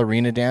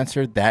ballerina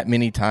dancer that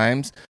many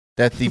times,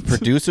 that the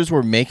producers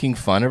were making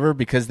fun of her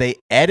because they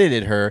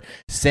edited her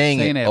saying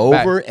it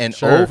over back. and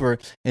Sure. over,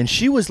 and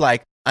she was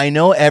like, I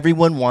know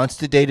everyone wants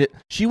to date it.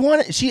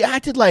 She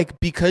acted like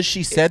because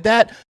she said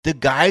that, the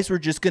guys were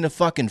just gonna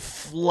fucking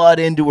flood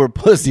into her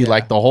pussy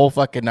like the whole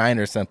fucking night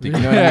or something. You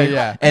know what I mean?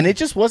 Yeah. And it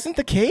just wasn't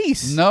the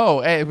case.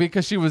 No,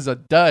 because she was a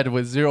dud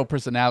with zero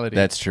personality.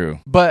 That's true.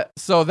 But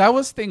so that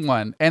was thing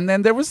one, and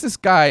then there was this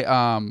guy,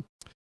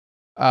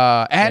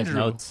 There's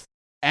notes.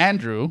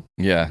 Andrew,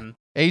 Yeah.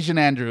 Asian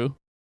Andrew,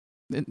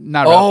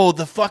 not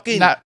The fucking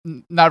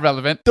not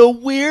relevant. the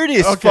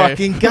weirdest Okay.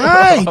 fucking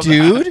guy,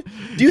 dude.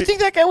 Do you think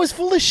that guy was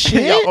full of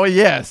shit? Oh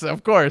yes,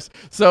 of course.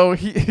 So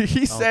he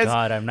Oh says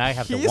God, I might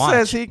have to he watch.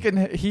 says he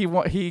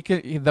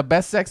can the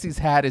best sex he's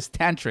had is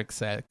tantric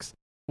sex.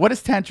 What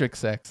is tantric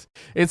sex?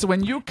 It's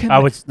when you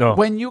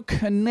when you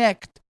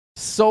connect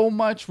so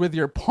much with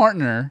your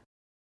partner,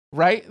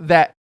 right?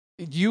 That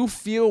you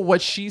feel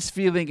what she's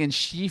feeling and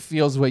she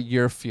feels what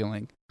you're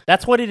feeling.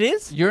 That's what it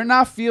is? You're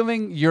not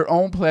feeling your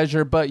own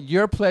pleasure, but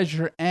your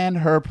pleasure and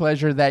her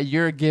pleasure that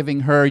you're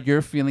giving her,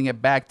 you're feeling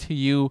it back to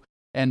you,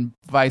 and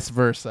vice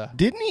versa.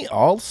 Didn't he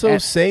also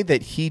say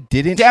that he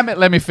didn't? Damn it,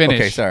 let me finish.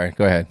 Okay, sorry.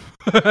 Go ahead.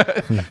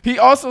 He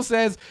also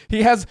says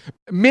he has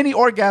many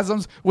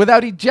orgasms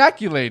without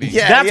ejaculating.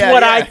 Yeah. That's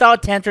what I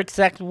thought tantric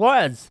sex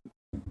was.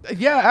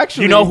 Yeah,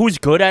 actually. You know who's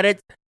good at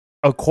it?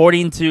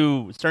 According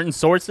to certain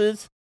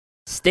sources,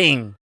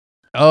 Sting.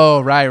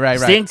 Oh, right.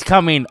 Sting's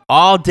coming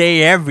all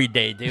day, every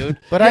day, dude.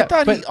 But Yeah, I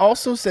thought but- he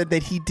also said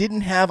that he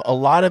didn't have a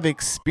lot of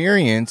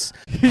experience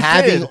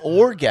having did.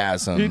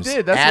 orgasms. He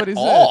did. That's at what he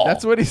all. said.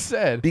 That's what he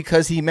said.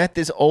 Because he met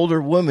this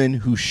older woman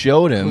who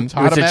showed him. Who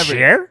taught Was him it everything.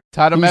 Cher?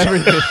 Taught him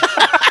everything.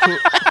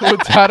 who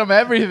taught him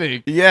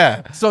everything.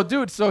 Yeah. So,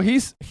 dude,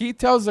 he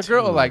tells the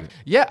girl like,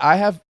 yeah, I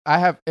have.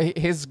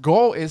 His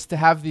goal is to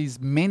have these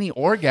many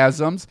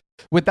orgasms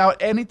without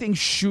anything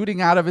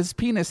shooting out of his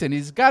penis, and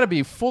he's got to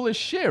be full of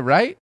shit,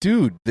 right?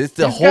 Dude, He's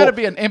got to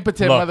be an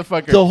impotent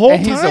motherfucker. the whole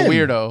and he's a time,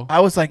 weirdo, I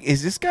was like,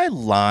 is this guy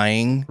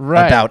lying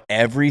Right. about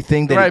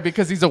everything that right?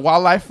 Because he's a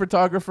wildlife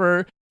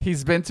photographer.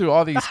 He's been to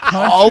all these countries.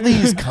 all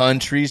these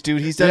countries,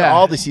 dude. He's done Yeah.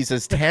 all this. He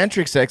says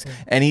tantric sex,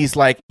 and he's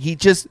like, he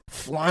just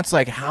flaunts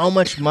like how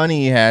much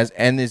money he has,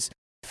 and this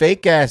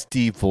fake ass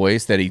deep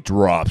voice that he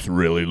drops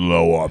really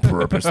low on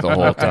purpose the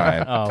whole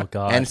time. Oh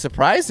God. And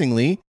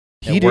surprisingly,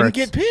 he It didn't works.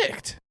 get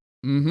picked.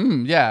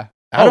 Mm-hmm. Yeah.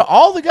 Out of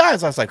all the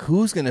guys, I was like,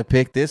 who's gonna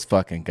pick this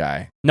fucking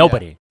guy?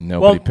 Nobody.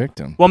 Nobody Well- picked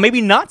him. Well,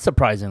 maybe not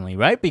surprisingly,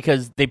 right?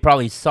 Because they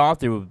probably saw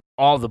through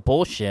all the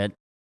bullshit.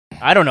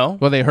 I don't know.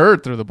 Well, they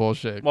heard through the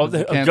bullshit. Well, 'cause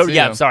they can't see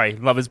yeah, him. I'm sorry.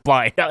 Love is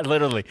blind.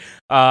 Literally.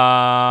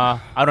 I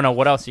don't know.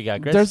 What else you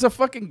got, Chris? There's a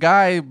fucking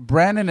guy,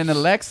 Brandon and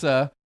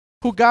Alexa,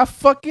 who got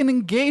fucking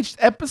engaged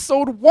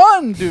episode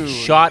 1, dude.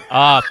 Shut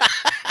up.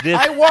 This,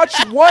 I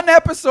watched one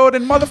episode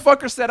and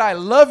motherfucker said I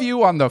love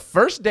you on the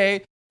first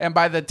day, and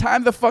by the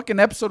time the fucking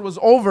episode was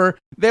over,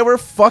 they were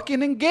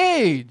fucking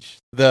engaged.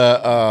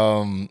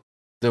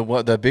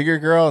 The bigger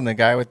girl and the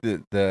guy with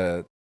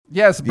the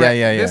Yes, Yeah.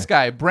 This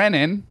guy,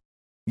 Brennan.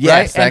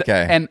 yes, right? that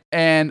guy.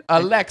 And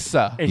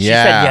Alexa. and she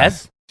Yeah. said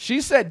yes.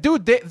 She said,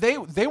 dude,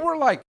 they were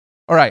like,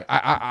 all right,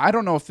 I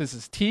don't know if this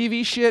is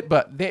TV shit,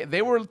 but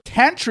they were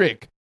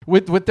tantric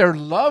with their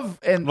love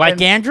and Like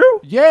and, Andrew?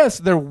 yes,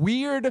 they're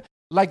weird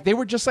like they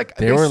were just like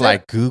They were said,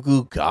 like goo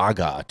goo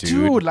gaga,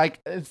 dude. like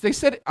they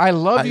said, I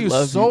love you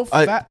so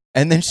fast.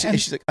 And then and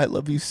she's like, I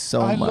love you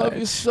so I much. love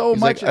you so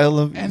He's much. Like, I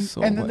love you and,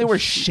 so and much. then they were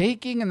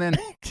shaking, and then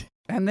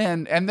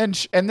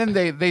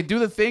they do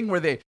the thing where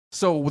they.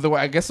 So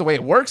I guess the way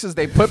it works is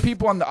they put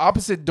people on the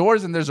opposite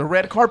doors, and there's a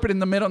red carpet in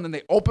the middle, and then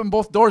they open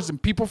both doors,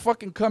 and people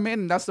fucking come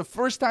in, and that's the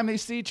first time they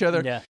see each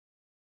other. Yeah.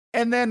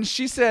 And then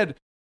she said,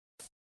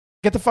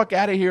 "Get the fuck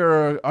out of here,"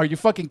 or "Are you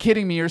fucking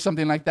kidding me?" or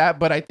something like that.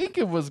 But I think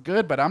it was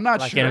good, but I'm not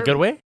Like sure. in a good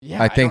way?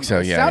 Yeah, I think don't so,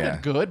 know. It yeah, sounded yeah.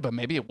 good, but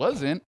maybe it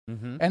wasn't.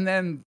 Mm-hmm. And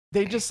then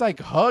they just like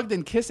hugged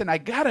and kissed, and I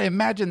gotta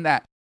imagine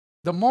that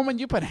the moment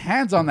you put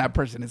hands on that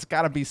person, it's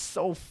gotta be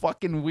so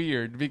fucking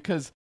weird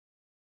because.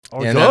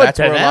 And that's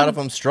where a lot of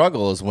them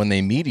struggle is when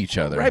they meet each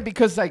other. Right,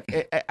 because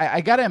like I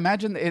gotta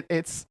imagine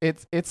it's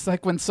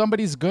like when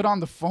somebody's good on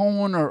the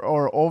phone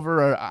or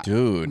over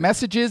Dude.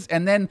 messages,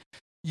 and then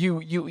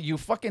you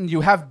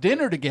have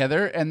dinner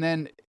together, and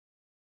then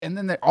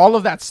all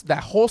of that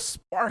whole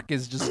spark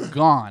is just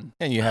gone.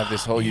 And you have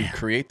this whole, you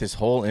create this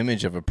whole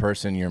image of a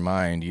person in your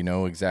mind. You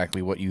know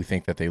exactly what you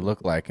think that they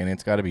look like, and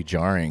it's got to be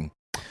jarring.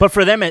 But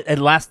for them, at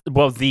last,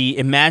 well, the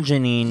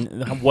imagining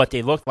what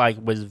they looked like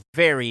was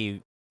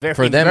very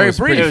For them, very it was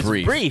brief. pretty It was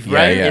brief. brief, Yeah,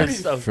 right? yeah.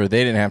 It's, For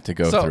they didn't have to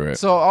go through it.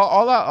 So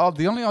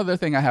the only other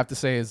thing I have to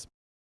say is,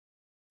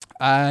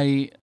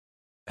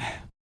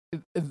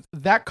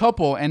 that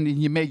couple, and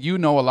you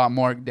know a lot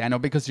more, Daniel,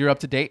 because you're up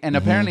to date. And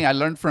apparently, I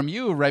learned from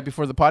you right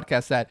before the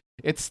podcast that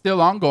it's still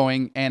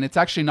ongoing, and it's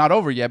actually not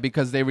over yet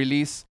because they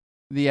release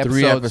the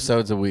episodes 3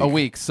 episodes a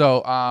week.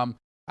 So I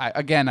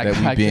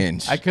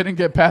binge. I couldn't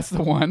get past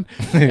the one,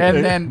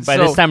 and then by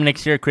this time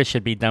next year, Chris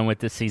should be done with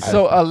this season.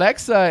 So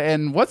Alexa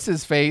and what's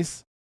his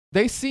face,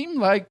 they seem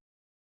like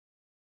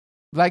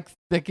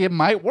it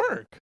might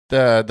work.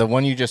 The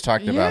one you just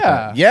talked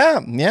about. Yeah.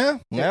 Yeah.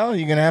 Well,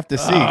 you're gonna have to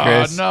see,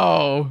 Chris.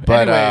 Oh no!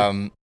 But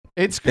anyway,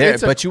 it's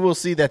but you will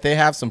see that they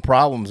have some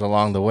problems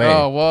along the way.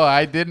 Oh well,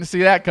 I didn't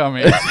see that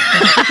coming.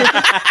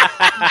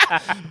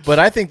 But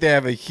I think they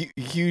have a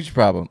huge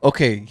problem.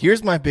 Okay,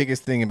 here's my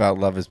biggest thing about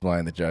Love is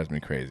Blind that drives me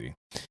crazy.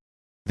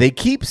 They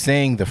keep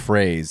saying the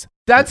phrase.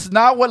 That's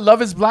not what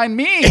Love is Blind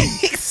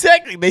means.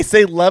 Exactly. They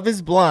say love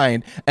is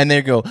blind, and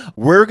they go,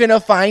 we're going to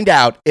find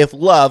out if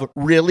love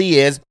really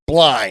is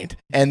blind.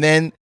 And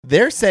then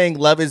they're saying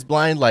love is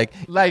blind like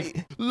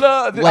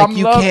love,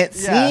 you can't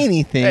see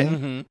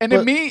anything. And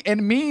it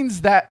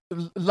means that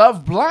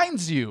love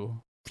blinds you.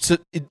 So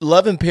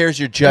love impairs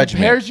your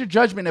judgment. It impairs your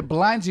judgment. It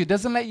blinds you. It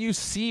doesn't let you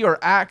see or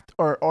act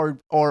or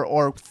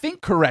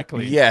think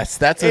correctly. Yes,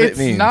 that's what it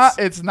means.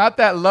 It's not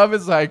that love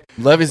is like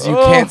love is you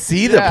can't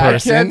see the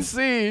person. I can't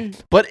see.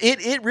 But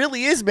it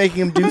really is making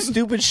him do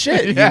stupid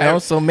shit, you know?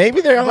 So maybe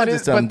they're onto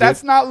something. But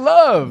that's not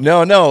love.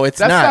 No, it's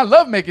not. That's not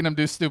love making him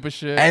do stupid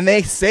shit. And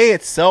they say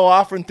it so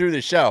often through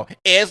the show.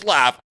 Is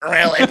love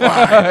really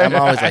blind? I'm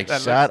always like,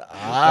 shut up.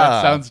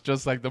 That sounds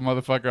just like the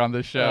motherfucker on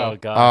this show. Oh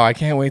god. Oh, I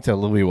can't wait till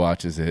Louis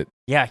watches it.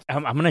 Yeah,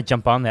 I'm gonna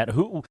jump on that.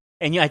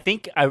 I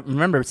think I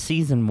remember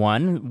season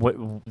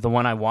 1, the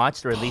one I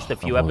watched, or at least a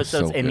few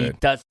episodes, so and he good.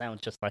 does sound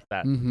just like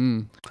that. Mm-hmm.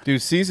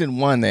 Dude, season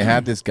 1, they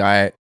have this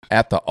guy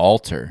at the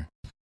altar,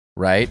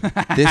 right?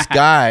 This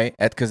guy,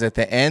 because at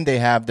the end they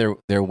have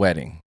their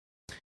wedding,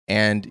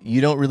 and you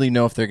don't really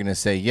know if they're gonna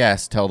say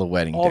yes till the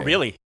wedding day. Oh,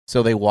 really?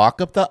 So they walk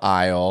up the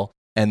aisle,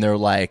 and they're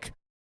like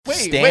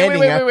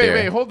standing up there.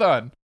 Wait, hold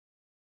on.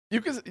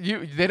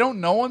 They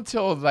don't know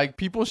until like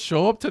people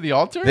show up to the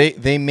altar.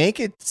 They make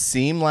it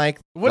seem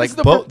like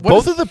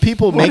both of the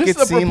people make it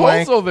seem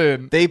like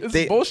then?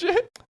 they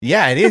bullshit.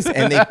 Yeah, it is,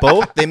 and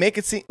they make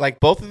it seem like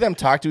both of them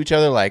talk to each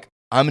other like,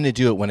 I'm gonna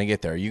do it when I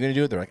get there. Are you gonna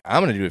do it? They're like,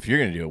 I'm gonna do it if you're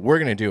gonna do it. We're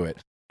gonna do it.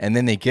 And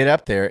then they get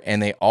up there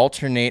and they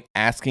alternate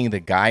asking the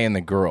guy and the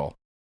girl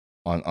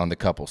on the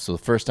couple. So the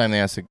first time they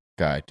ask the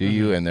guy, do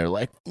you? And they're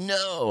like,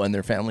 no. And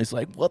their family's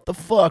like, what the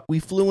fuck? We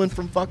flew in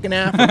from fucking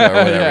Africa or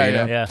whatever. You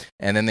know? Yeah.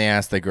 And then they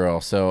ask the girl.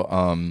 So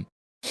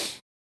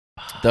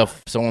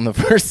so on the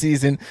first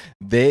season,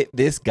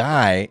 this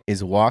guy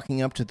is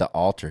walking up to the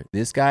altar.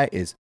 This guy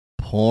is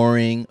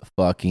pouring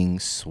fucking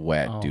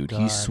sweat, Oh, dude.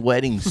 God. He's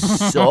sweating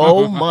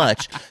so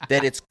much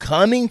that it's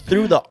coming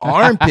through the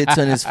armpits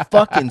on his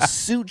fucking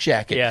suit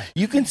jacket. Yeah.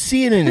 You can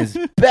see it in his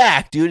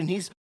back, dude, and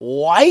he's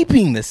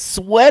wiping the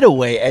sweat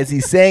away as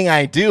he's saying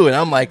I do. And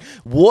I'm like,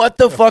 what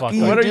the fuck are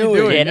you What are you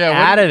doing? Get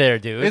Yeah, out of there,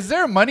 dude. Is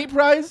there a money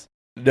prize?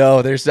 No,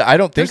 I don't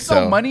think There's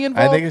so. no money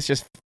involved? I think it's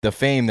just the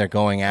fame they're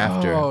going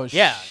after. Oh,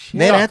 Yeah. shit.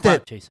 Then Stop at the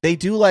clout chasing. they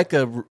do like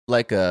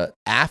a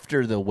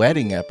after the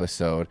wedding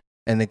episode,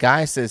 and the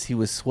guy says he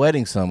was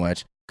sweating so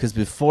much because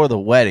before the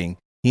wedding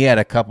he had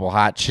a couple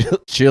hot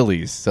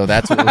chilies, so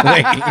that's what was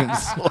making him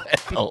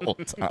sweat the whole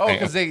time. Oh,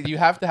 because you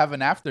have to have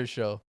an after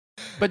show.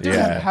 But dude,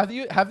 Yeah.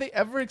 have they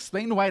ever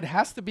explained why it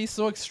has to be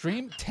so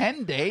extreme?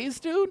 10 days,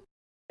 dude.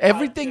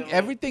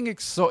 Everything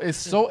is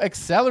so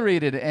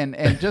accelerated and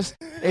just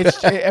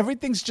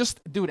everything's just,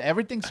 dude,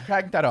 everything's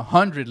cracked at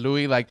 100,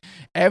 Louis. Like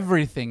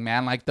everything,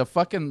 man. Like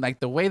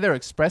the way they're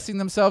expressing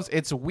themselves,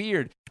 it's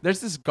weird. There's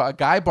this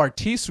guy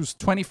Bartiz who's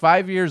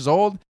 25 years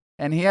old,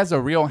 and he has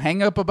a real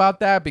hang up about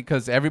that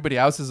because everybody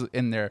else is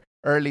in their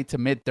early to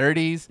mid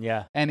 30s.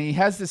 Yeah. And he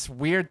has this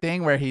weird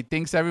thing where he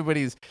thinks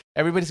everybody's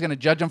going to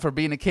judge him for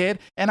being a kid.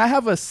 And I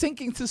have a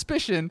sinking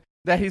suspicion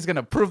that he's going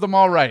to prove them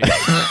all right.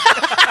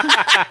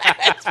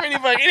 That's pretty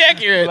fucking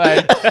accurate.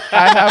 Like,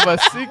 I have a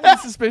sinking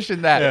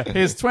suspicion that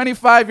his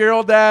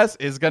 25-year-old ass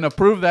is going to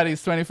prove that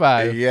he's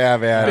 25. Yeah,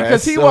 man. Because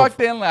that's he so walked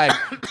in like,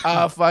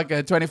 oh, fuck,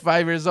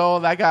 25 years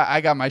old. I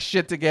got my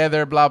shit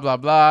together, blah, blah,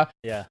 blah.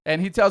 Yeah.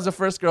 And he tells the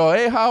first girl,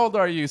 hey, how old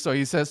are you? So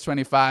he says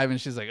 25,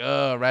 and she's like,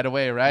 oh, right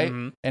away, right?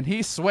 Mm-hmm. And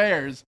he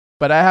swears,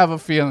 but I have a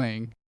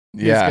feeling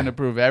he's Yeah. going to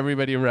prove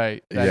everybody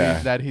right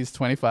that he's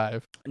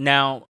 25.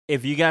 Now,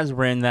 if you guys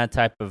were in that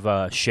type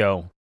of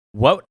show,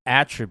 what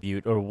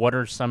attribute or what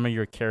are some of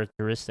your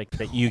characteristics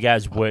that you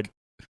guys would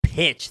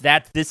pitch?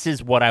 This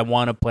is what I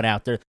want to put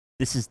out there.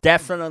 This is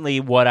definitely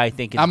what I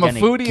think is I'm a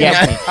gonna foodie.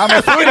 get me. I'm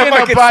a foodie and a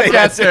fucking say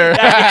that.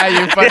 podcaster.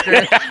 You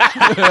fucker.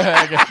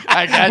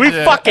 I got We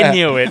you. fucking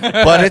knew it.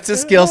 But it's a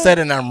skill set,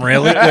 and I'm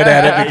really good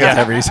at it because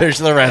I research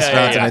the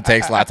restaurants, and it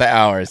takes lots of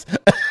hours.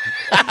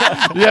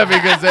 Yeah,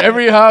 because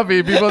every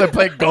hobby, people that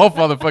play golf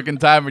all the fucking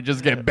time would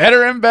just get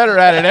better and better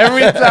at it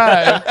every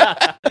time.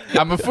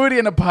 I'm a foodie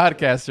and a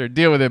podcaster.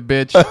 Deal with it,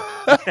 bitch.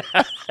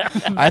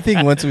 I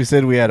think once we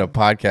said we had a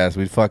podcast,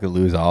 we'd fucking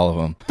lose all of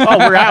them. Oh,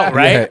 we're out,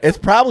 right? Yeah, it's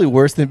probably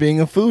worse than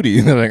being a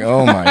foodie. They're like,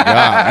 oh my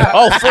god.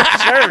 Oh, for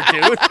sure,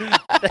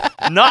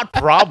 dude. Not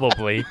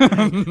probably.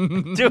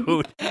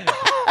 Dude.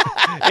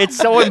 It's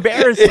so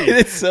embarrassing.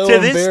 It's so to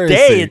this embarrassing.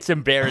 day, it's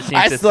embarrassing.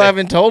 I to still say.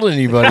 haven't told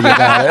anybody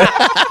about it.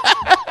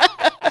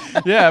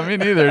 Yeah, me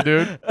neither,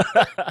 dude.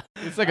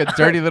 It's like a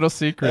dirty little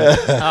secret.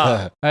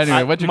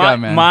 Anyway, what you got,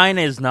 man? Mine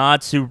is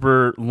not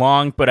super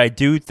long, but I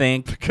do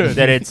think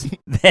that it's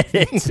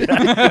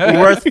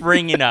worth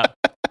bringing up.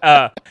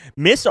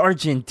 Miss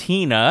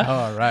Argentina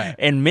All right.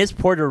 and Miss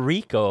Puerto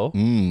Rico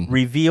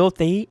revealed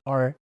they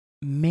are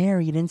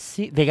married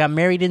they got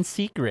married in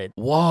secret.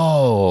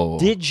 Whoa.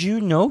 Did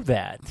you know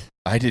that?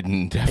 I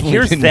definitely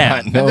Here's did them.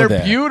 not know And they're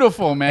that.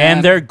 beautiful, man.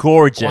 And they're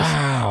gorgeous.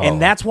 Wow.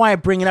 And that's why I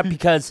bring it up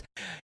because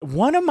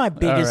one of my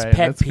biggest All right,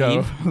 pet let's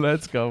peeve, go.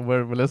 Let's go.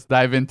 Let's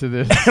dive into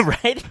this.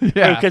 right?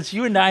 Yeah. Because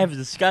you and I have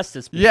discussed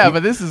this before. Yeah,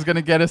 but this is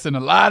gonna get us in a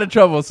lot of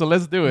trouble, so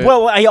let's do it.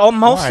 Well,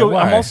 I'm also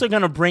Why?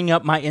 going to bring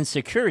up my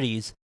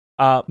insecurities.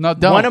 No,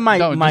 don't. One of my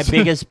Just-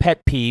 biggest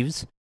pet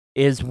peeves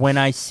is when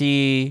I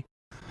see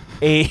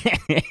a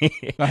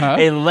Uh-huh.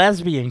 a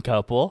lesbian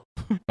couple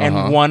and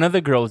Uh-huh. one of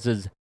the girls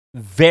is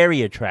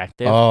very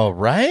attractive Oh,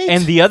 right?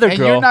 and the other and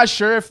girl you're not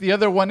sure if the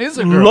other one is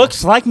a girl.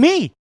 looks like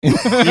me. You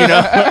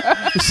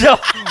know?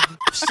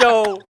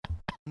 So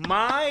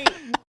my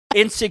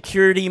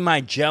insecurity,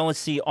 my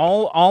jealousy,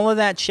 all of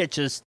that shit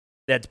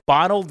that's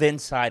bottled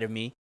inside of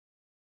me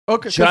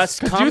okay,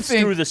 just 'cause comes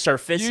through the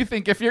surface. You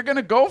think if you're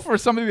gonna go for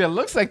somebody that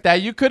looks like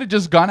that, you could have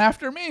just gone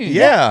after me.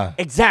 yeah.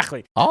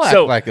 Exactly. I'll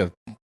So- act like a...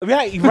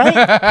 Right, right?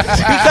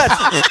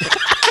 Because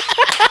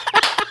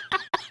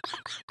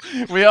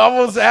We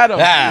almost had him.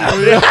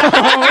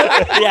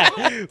 yeah,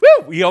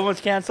 woo, we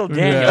almost canceled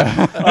Daniel.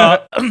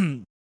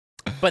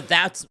 But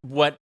that's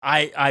what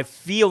I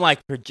feel like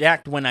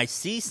project when I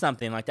see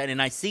something like that,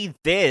 and I see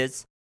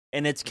this,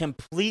 and it's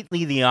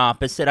completely the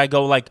opposite. I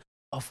go like,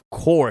 of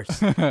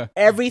course,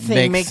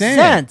 everything makes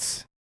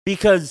sense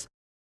because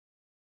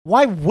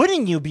why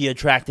wouldn't you be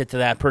attracted to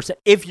that person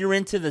if you're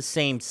into the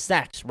same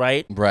sex,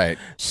 right? Right.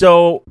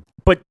 So,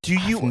 but do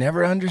you? I've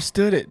never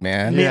understood it,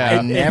 man. Yeah.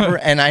 I never...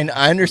 And I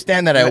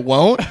understand that I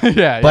won't,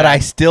 Yeah, but yeah. I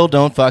still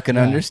don't fucking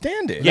Yeah.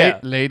 understand it. Yeah.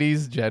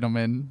 Ladies,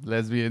 gentlemen,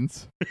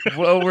 lesbians.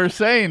 What we're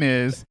saying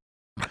is,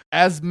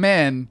 as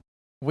men,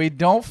 we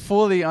don't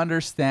fully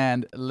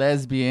understand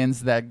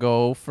lesbians that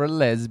go for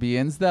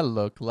lesbians that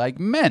look like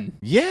men.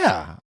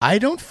 Yeah. I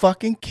don't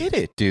fucking get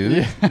it,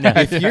 dude. Yeah.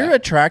 If you're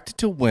attracted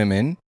to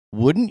women,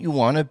 wouldn't you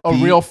want to be... A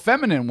real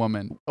feminine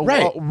woman,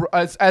 Right.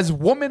 As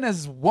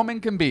woman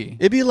can be,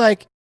 It'd be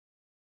like...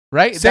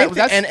 right? Same thing,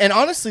 That's- and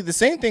honestly, the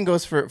same thing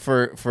goes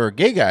for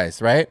gay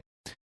guys, right?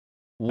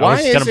 Why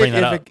was is gonna it bring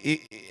that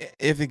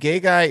if a gay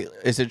guy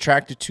is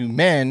attracted to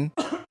men,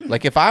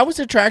 like if I was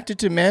attracted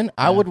to men,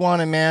 I would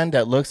want a man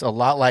that looks a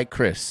lot like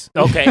Chris.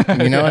 Okay.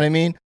 You know what I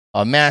mean?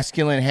 A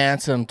masculine,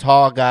 handsome,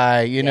 tall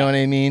guy. You know what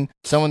I mean?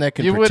 Someone that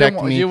can You wouldn't protect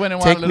wa- me, you wouldn't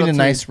want take a me little to too-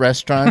 nice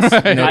restaurants.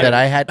 You know that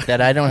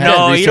I don't have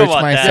No, to you don't research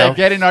want that. myself.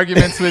 get in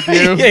arguments with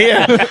you.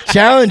 yeah.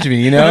 Challenge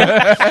me, you know?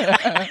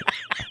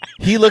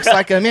 He looks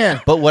like a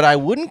man. But what I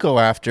wouldn't go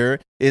after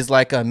is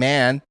like a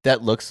man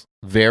that looks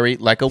very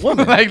like a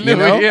woman. Like you Louis,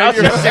 know? yeah. I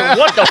was gonna say,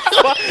 what the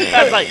fuck?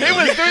 I was like, He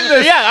was doing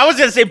this. yeah, I was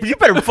gonna say, you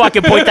better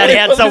fucking point that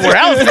hand somewhere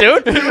else,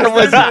 dude.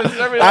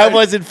 I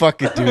wasn't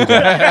fucking doing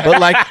that. But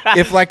like,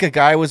 if like a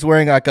guy was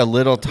wearing like a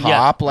little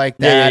top like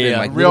Yeah, that yeah, and yeah.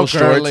 like Real little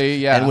shorts girly,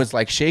 yeah. and was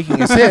like shaking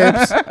his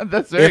hips,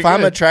 That's very if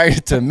I'm good.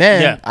 attracted to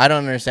men, Yeah. I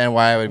don't understand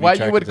why I would be Why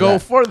attracted you would to go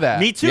that. for that?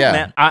 Me too, Yeah.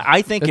 man.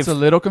 I think It's if a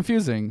little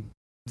confusing.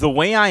 the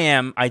way I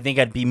am, I think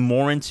I'd be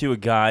more into a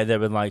guy that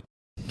would like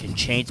can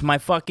change my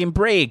fucking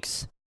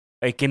brakes,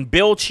 It can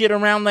build shit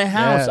around the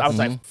house. Yes. I was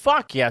like,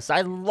 fuck yes,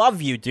 I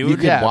love you, dude. You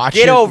could Yeah. watch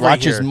Get over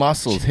watch here. his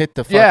muscles hit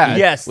the fucking Yeah.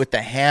 Yes. with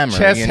the hammer.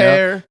 Chest you know?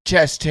 hair.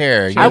 Chest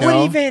hair. You I know?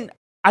 would even.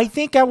 I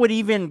think I would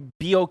even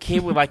be okay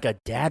with like a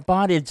dad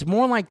bod. It's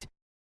more like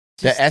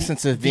just the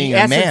essence of being the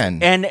a essence-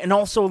 man. and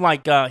also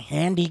like a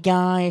handy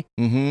guy.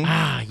 Mm-hmm.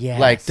 Ah, yeah.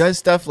 Like does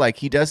stuff like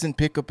he doesn't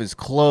pick up his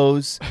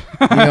clothes.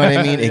 You know what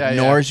I mean? Yeah,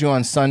 Ignores you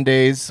on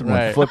Sundays when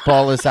Right.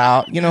 football is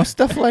out. You know,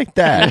 stuff like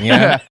that.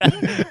 Yeah.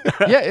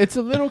 Yeah, it's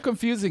a little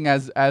confusing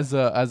as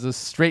a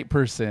straight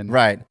person.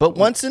 Right. But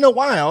once in a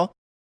while,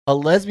 a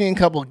lesbian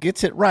couple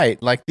gets it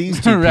right, like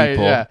these two Right,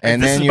 people. yeah.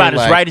 And This then is you're about as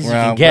like, right as you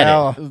can well, get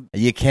it. well,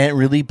 you can't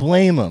really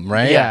blame them,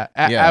 right? Yeah.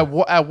 Yeah.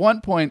 At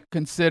one point,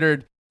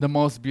 considered the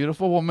most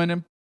beautiful woman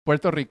in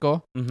Puerto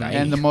Rico Mhm.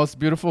 and the most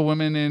beautiful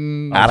women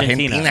in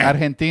Argentina.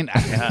 Argentina.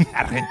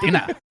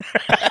 Argentina.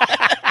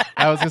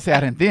 I was gonna say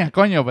Argentina,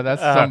 coño, but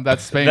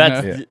that's Spain.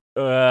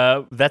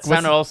 That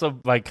sounded also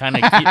like kind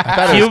of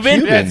thought it was Cuban.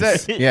 Cubans.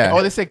 That's it. Yeah.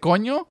 Oh, they say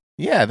coño?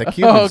 Yeah, the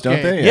Cubans, don't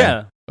Okay. they?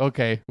 Yeah.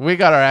 Okay, we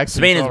got our accents.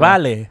 Spain is all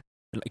right. vale.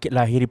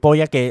 La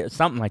giripolla que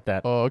something like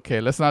that. Oh,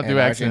 okay. Let's not do And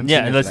accents.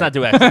 Yeah, Argentina's let's not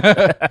like- do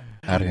accents.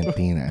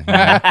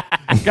 Argentina.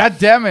 God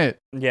damn it.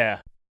 Yeah.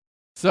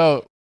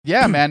 So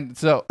yeah, man.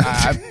 So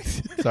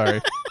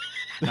sorry.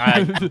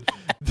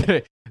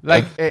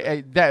 Like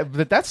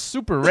but that's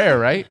super rare,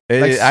 right?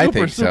 Like I super,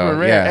 think so, super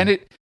rare. yeah.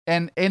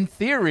 And in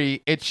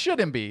theory, it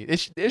shouldn't be.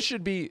 It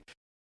should be.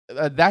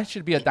 That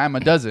should be a dime a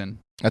dozen.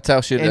 That's how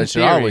In it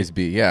should theory. always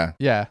be, yeah.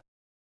 Yeah.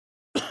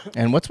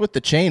 And what's with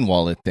the chain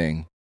wallet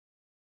thing?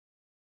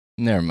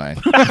 Never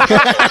mind.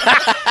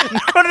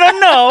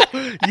 No.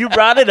 You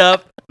brought it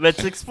up.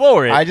 Let's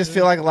explore it. I just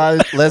feel like a lot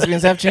of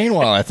lesbians have chain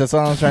wallets. That's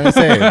all I'm trying to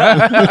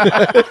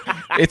say.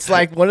 It's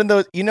like one of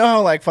those, you know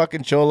how like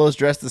fucking cholos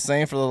dress the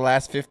same for the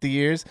last 50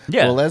 years?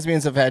 Yeah. Well,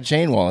 lesbians have had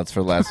chain wallets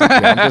for the last 50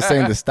 years. I'm just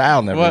saying the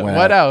style never went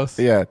What out. else?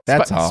 Yeah,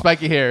 that's all.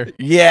 Spiky hair.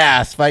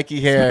 Yeah, spiky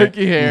hair.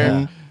 Spiky hair.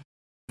 Mhm.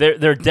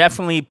 They're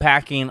definitely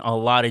packing a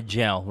lot of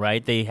gel,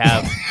 right? They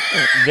have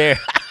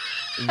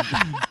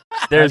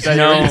there's I thought you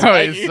no were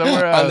going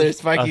somewhere On their else.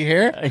 spiky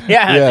hair?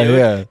 yeah, dude.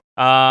 yeah.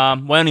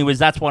 Well, anyways,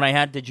 that's what I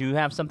had. Did you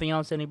have something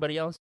else? Anybody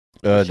else?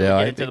 Should we No, get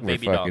I into think the we're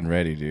baby doll? fucking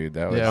ready, dude.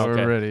 That was Yeah, Okay.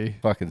 we're ready.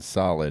 fucking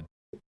solid.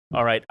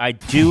 All right, I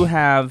do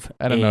have.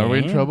 I don't know. Are we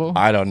in a- trouble?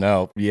 I don't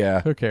know.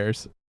 Yeah. Who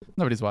cares?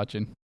 Nobody's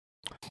watching.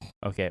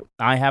 Okay,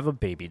 I have a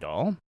baby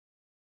doll,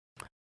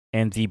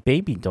 and the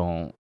baby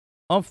doll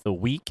of the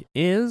week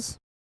is,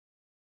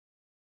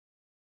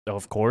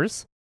 of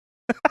course,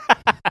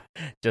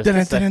 just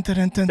a sec-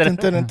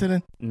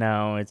 Dun-dun-dun-dun-dun-dun-dun-dun.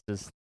 no, it's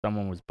just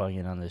someone was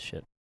bugging on this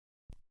shit.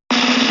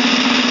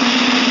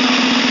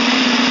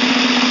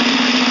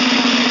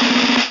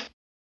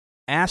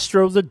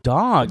 Astro the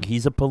dog.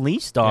 He's a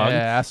police dog Yeah,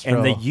 Astro.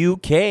 in the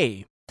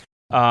UK.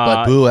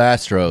 But boo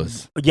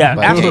Astros. Yeah,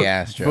 But Astro, hey,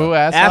 Astro. Boo,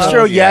 Astro.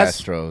 Astro, Fuck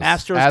yes. Astros.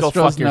 Astros, go Astros,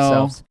 fuck no.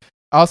 yourselves.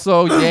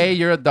 Also, yay,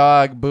 you're a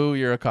dog. Boo,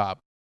 you're a cop.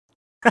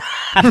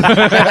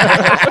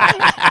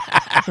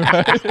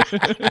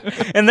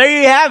 And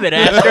there you have it,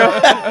 Astro.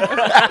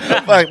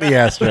 Fuck the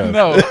Astros.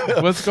 No,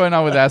 what's going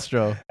on with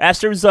Astro?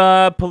 Astro's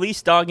a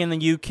police dog in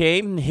the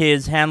UK.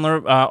 His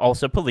handler,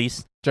 also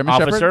police German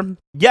officer. Shepherd?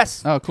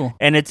 Yes, Oh, cool.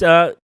 and it's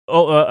a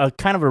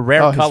kind of a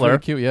rare Oh, he's color. really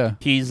cute, yeah.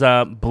 He's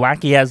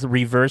black. He has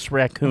reverse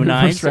raccoon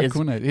eyes. Reverse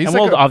raccoon eyes. He's and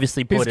like we'll a-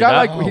 obviously put He's it got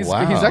up. like Oh, he's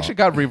wow. actually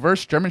got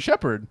reverse German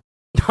Shepherd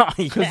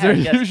because yeah, they're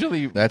yes.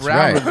 usually That's brown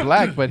right. with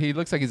black, but he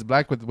looks like he's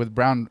black with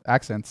brown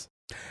accents.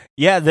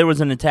 Yeah, there was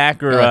an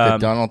attacker. Like the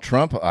Donald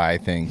Trump eye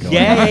thing. Going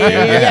Yeah, on yeah,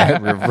 there.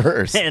 yeah.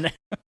 Reverse.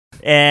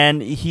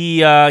 and he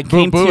Boo,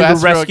 came boo to the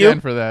Astro rescue.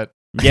 again for that.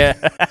 Yeah.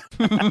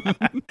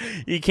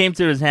 He came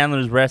to his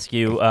handler's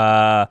rescue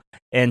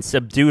and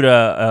subdued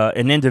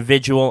an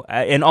individual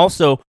and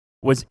also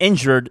was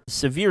injured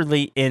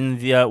severely in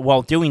the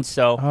while doing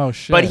so. Oh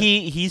shit! But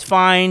he's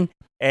fine,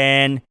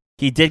 and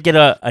he did get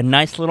a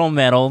nice little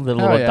medal, the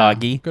Hell little yeah.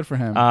 doggy. Good for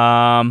him.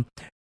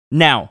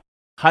 Now,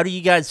 how do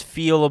you guys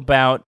feel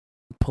about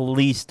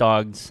police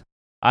dogs?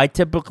 I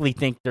typically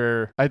think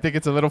they're. I think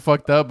it's a little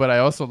fucked up, but I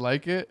also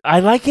like it.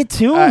 I like it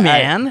too,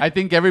 man. I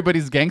think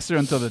everybody's gangster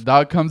until the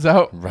dog comes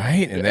out.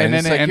 Right. And then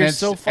it's like, you're it's-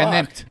 so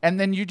fucked. and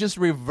then you just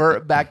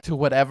revert back to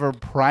whatever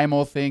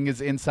primal thing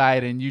is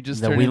inside, and you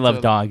just that turn we into,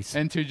 love dogs.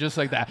 into just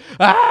like that.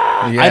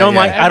 Ah! Yeah, I don't yeah.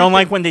 like. I don't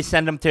like when they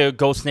send them to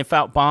go sniff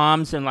out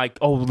bombs and like,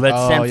 oh, let's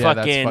Oh, send yeah, that's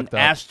fucking fucked up.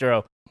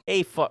 Astro.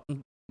 Hey,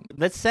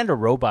 let's send a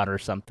robot or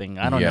something.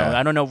 I don't Yeah. know.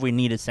 I don't know if we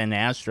need to send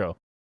Astro.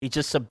 He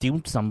just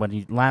subdued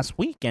somebody last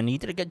week, and he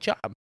did a good job.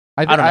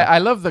 I don't know. I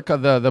love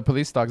the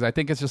police dogs. I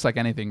think it's just like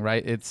anything,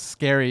 right? It's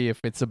scary if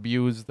it's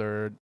abused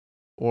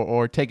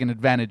or taken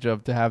advantage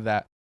of to have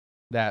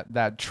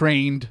that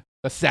trained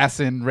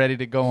assassin ready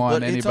to go on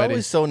But anybody. it's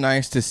always so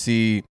nice to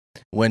see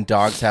when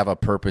dogs have a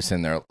purpose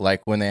in their,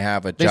 like when they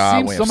have a They job,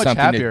 seem when they so have much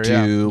something happier, to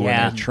yeah. do, when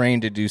Yeah. they're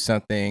trained to do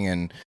something,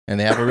 and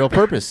they have a real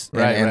purpose.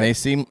 Right, and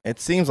right. it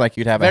seems like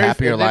you'd have a Very-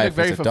 happier they life look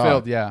very as a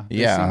fulfilled. dog. Yeah, they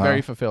Yeah, seem uh-huh.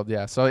 very fulfilled.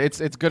 Yeah, so it's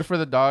good for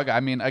the dog. I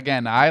mean,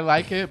 again, I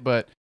like it,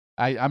 but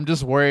I'm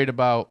just worried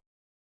about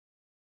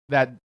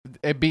that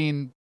it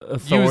being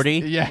authority.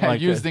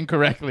 Used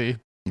incorrectly.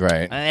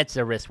 Right. And that's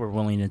a risk we're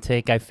willing to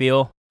take, I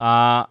feel.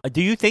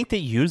 Do you think they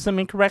use them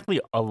incorrectly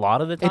a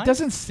lot of the time? It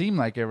doesn't seem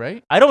like it,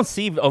 right? I don't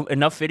see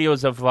enough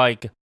videos of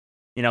like,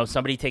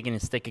 somebody taking a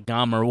stick of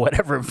gum or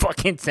whatever, and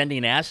fucking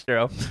sending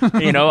Astro.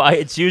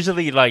 It's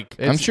usually like.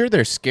 I'm sure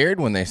they're scared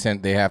when they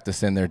have to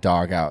send their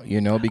dog out,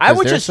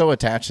 because they're so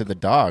attached to the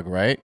dog,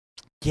 right?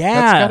 Yeah,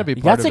 that's gotta be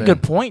part that's of a it.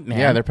 good point, man.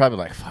 Yeah, they're probably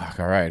like, fuck,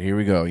 all right, here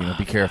we go.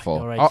 Be careful.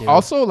 All right, dude.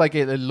 Also, like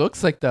it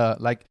looks like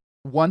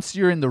once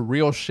you're in the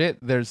real shit,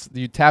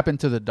 you tap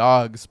into the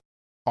dog's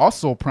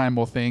also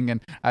primal thing,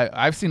 and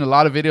I've seen a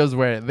lot of videos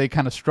where they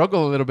kind of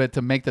struggle a little bit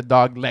to make the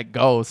dog let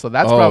go. So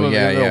that's probably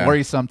a little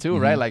worrisome too,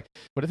 right? Like,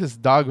 what if this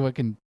dog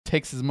fucking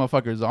takes his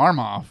motherfucker's arm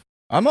off?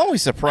 I'm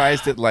always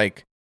surprised at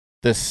like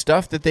the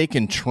stuff that they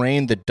can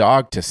train the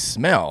dog to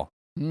smell.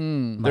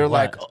 They're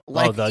like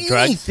the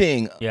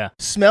anything. drugs? Yeah.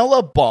 Smell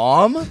a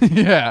bomb?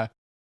 Yeah.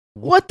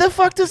 What the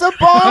fuck does a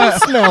bomb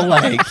smell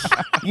like?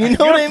 You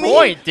know what I mean?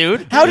 Point,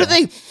 dude. How do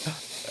they?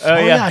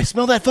 Yeah, I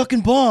smell that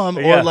fucking bomb,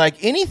 Yeah. or like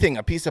anything,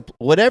 a piece of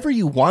whatever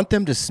you want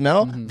them to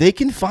smell, they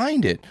can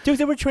find it. Dude,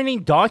 they were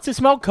training dogs to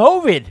smell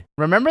COVID.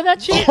 Remember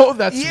that shit? Oh,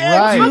 that's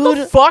right. How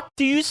the fuck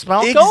do you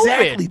smell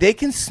Exactly, COVID? they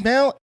can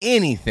smell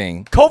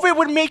anything. COVID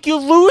would make you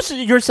lose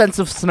your sense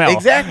of smell.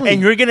 Exactly,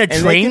 and you're gonna And they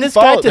train can this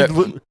guy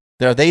follow- to.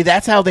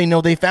 That's how they know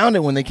they found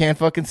it when they can't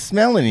fucking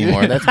smell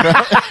anymore. That's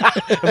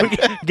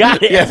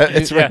Got it. Yeah,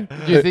 that's right.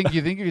 Do you think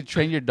you could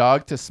train your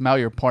dog to smell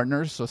your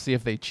partners, so see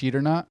if they cheat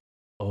or not?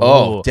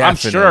 Oh, definitely. I'm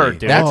sure,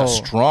 dude. That's Oh. a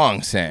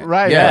strong scent.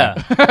 Right. Yeah.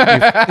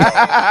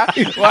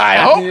 Well, I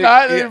hope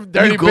not,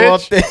 dirty you go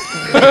up bitch.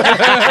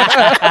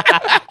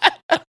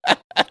 there.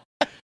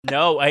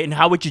 No, and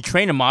how would you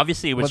train him?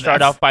 Obviously, it would Well,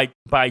 start off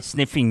by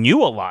sniffing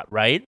you a lot,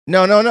 right?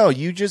 No.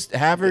 You just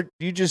have her.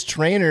 You just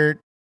train her.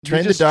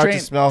 Train the dog to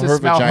smell her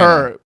vagina.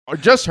 her, or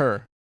just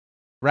her,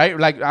 right?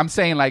 Like I'm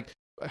saying, like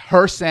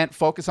her scent.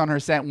 Focus on her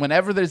scent.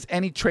 Whenever there's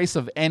any trace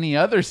of any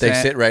other They scent,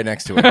 sit right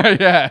next to her,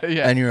 yeah.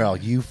 and you're all,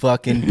 "You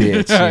fucking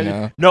bitch," you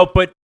know. No,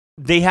 but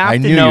they have I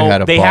to knew you know.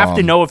 had a They have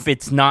to bomb. know if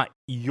it's not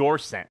your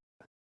scent.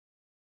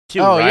 Too,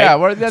 Oh right? yeah,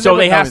 well, So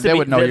they would have know, to they be,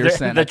 would know your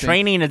scent. The I think.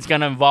 training is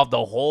going to involve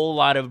a whole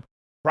lot of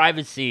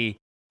privacy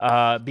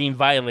being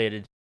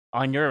violated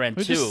on your end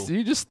too.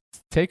 You just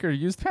take her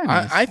used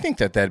panties. I think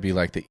that'd be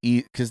like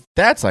because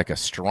that's like a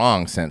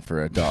strong scent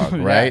for a dog,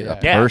 Yeah, right? yeah.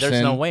 A Yeah, person.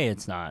 there's no way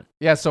it's not.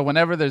 Yeah, so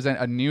whenever there's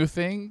a new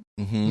thing,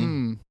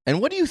 Mm-hmm.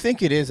 And what do you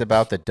think it is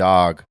about the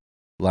dog,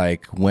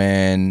 like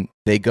when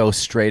they go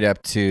straight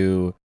up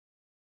to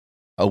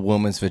a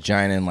woman's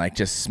vagina and like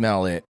just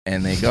smell it,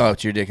 and they go up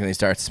to your dick and they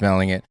start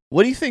smelling it?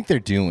 What do you think they're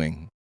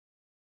doing?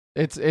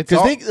 it's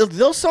Because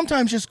they'll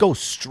sometimes just go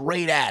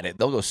straight at it.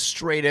 They'll go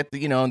straight at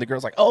and the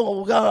girl's like,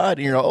 "Oh God,"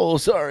 and you're like, "Oh,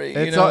 sorry."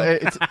 it's all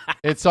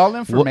it's all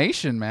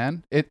information,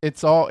 man.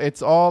 It's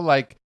all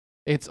like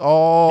it's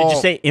all. Did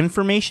you say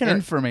information? Or?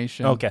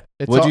 information? Okay.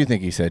 What do you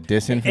think he said?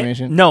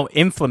 Disinformation? No,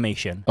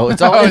 inflammation. Oh,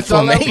 it's all Oh, it's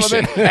all inflammation.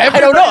 inflammation. I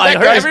don't know. I That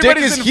heard guy's dick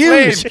everybody's is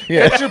inflamed. huge.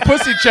 Yeah. Get your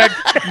pussy checked.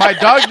 My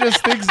dog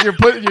just thinks your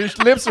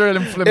lips are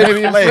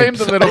maybe inflamed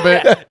a little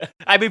bit.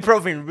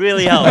 Ibuprofen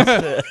really helps.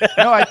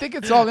 No, I think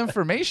it's all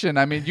information.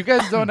 I mean, you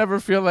guys don't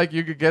ever feel like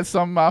you could get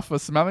something off of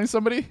smelling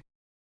somebody?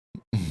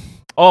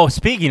 Oh,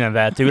 speaking of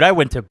that, dude, I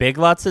went to Big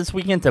Lots this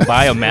weekend to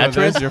buy a Oh,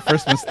 mattress. there's your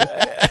first mistake.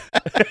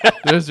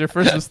 There's your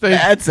first mistake.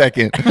 Bad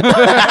second.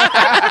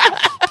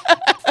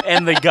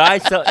 and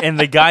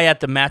the guy at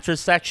the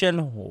mattress section,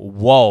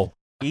 whoa,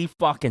 he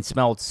fucking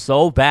smelled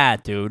so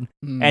bad, dude.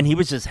 Mm. And he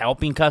was just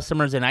helping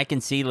customers, and I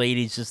can see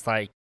ladies just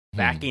like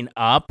backing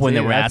up when See,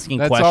 they were that's- asking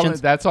that's questions.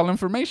 All, that's all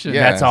information.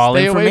 Yeah. That's all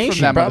Stay away from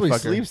information. that Probably motherfucker.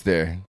 sleeps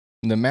there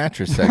in the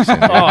mattress section.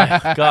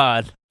 Oh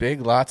God,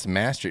 Big Lots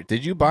master.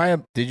 Did you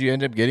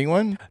end up getting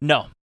one?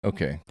 no.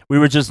 Okay. We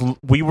went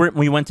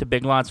to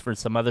Big Lots for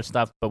some other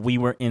stuff, but we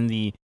were in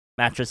the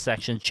mattress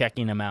section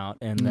checking them out.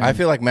 And then, I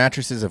feel like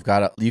mattresses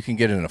you can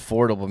get an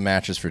affordable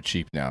mattress for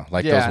cheap now.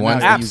 Like Yeah, those ones no,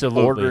 that you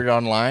absolutely. order it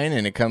online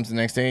and it comes the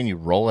next day and you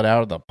roll it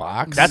out of the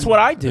box. that's what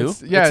I do.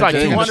 It's- yeah, it's like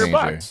it's a game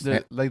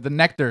 $200. Like the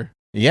Nectar.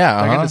 Yeah.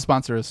 They're Uh-huh. going to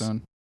sponsor us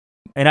soon.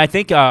 And I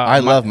think I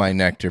love my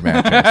Nectar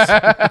mattress.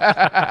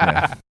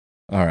 Yeah.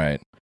 All right.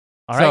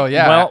 All right. So,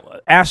 yeah. Well,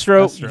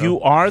 Astro, Astro.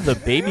 you are the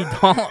baby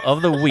doll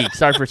of the week.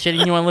 Sorry for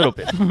shitting you a little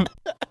bit.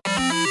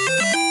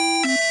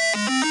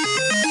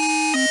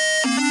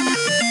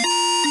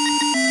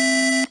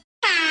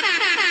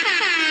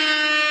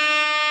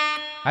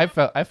 I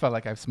felt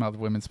like I've smelled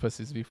women's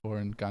pussies before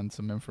and gotten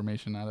some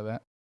information out of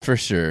that. For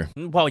sure.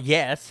 Well,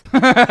 yes.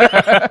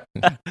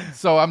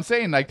 So I'm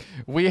saying, like,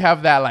 we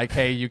have that, like,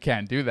 hey, you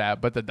can't do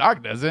that, but the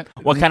dog doesn't.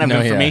 What kind of No,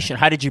 yeah. information?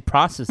 How did you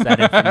process that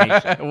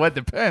information? What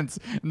depends?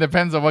 It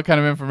depends on what kind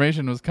of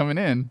information was coming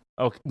in.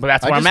 Okay, but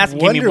that's what I I'm just asking.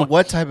 Give me wonder one-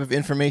 what type of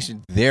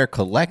information they're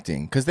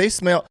collecting because they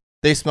smell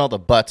the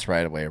butts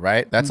right away,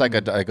 right? That's like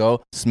I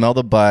go smell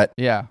the butt,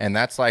 Yeah. and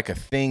that's like a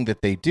thing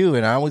that they do.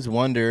 And I always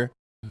wonder,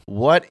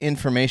 what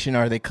information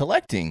are they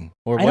collecting,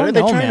 or I what don't are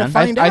they know, trying man. to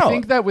find I out?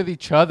 think that with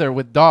each other,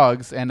 with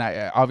dogs, and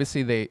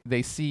obviously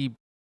they see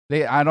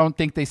I don't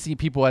think they see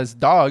people as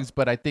dogs,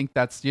 but I think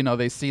that's,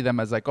 they see them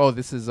as like, oh,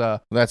 this is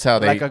That's how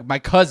they. my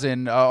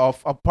cousin, a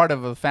part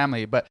of a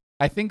family. But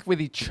I think with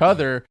each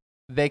other,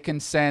 they can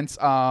sense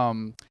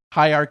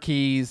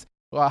hierarchies,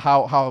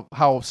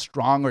 how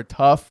strong or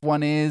tough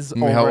one is,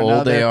 over how old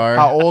another, they are.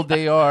 how old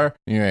they are,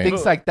 You're right.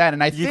 things like that.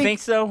 And You think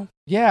so?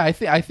 yeah,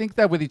 I think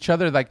that with each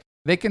other, like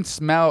they can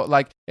smell,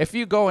 like if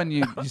you go and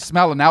you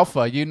smell an alpha,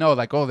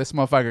 like, oh, this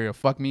motherfucker will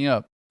fuck me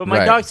up. But my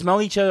Right. dogs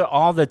smell each other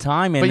all the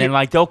time, and But then you-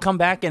 like they'll come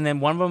back, and then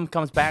one of them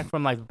comes back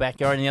from like the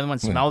backyard, and the other one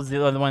smells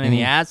the other one in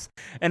the ass.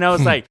 And I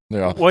was like,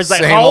 They're all, was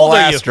like, same how old old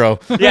are you? Astro.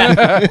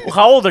 yeah,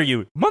 how old are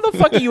you,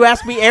 motherfucker? You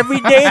ask me every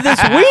day this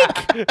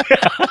week.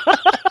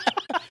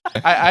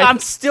 I'm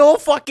still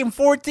fucking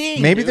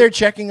 14. Maybe dude. they're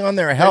checking on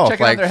their health.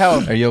 checking on like, their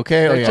health. Are you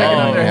okay? They're checking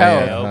on their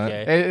health.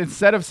 Okay.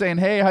 Instead of saying,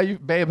 hey, how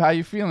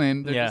you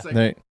feeling? They're Yeah. just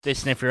like, They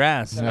sniff your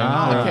ass.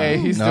 okay,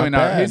 he's Not doing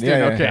bad. he's doing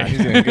Yeah, okay. yeah,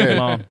 he's doing good.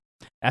 Well,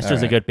 Astro's All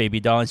a right. good baby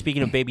doll. And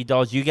speaking of baby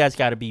dolls, you guys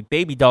got to be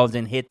baby dolls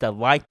and hit the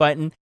like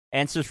button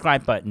and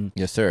subscribe button.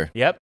 Yes, sir.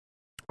 Yep.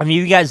 I mean,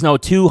 you guys know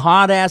two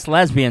hot ass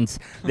lesbians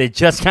that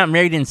just got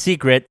married in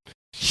secret.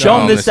 Show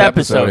them this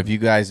episode. If you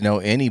guys know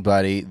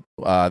anybody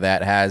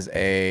that has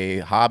a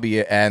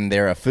hobby and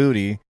they're a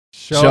foodie,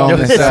 show 'em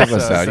this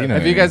episode. You know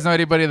if what you I guys know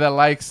anybody that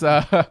likes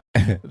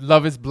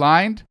Love is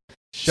Blind,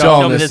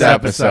 Show 'em this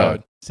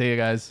episode. See you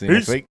guys. See you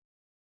next Peace. week.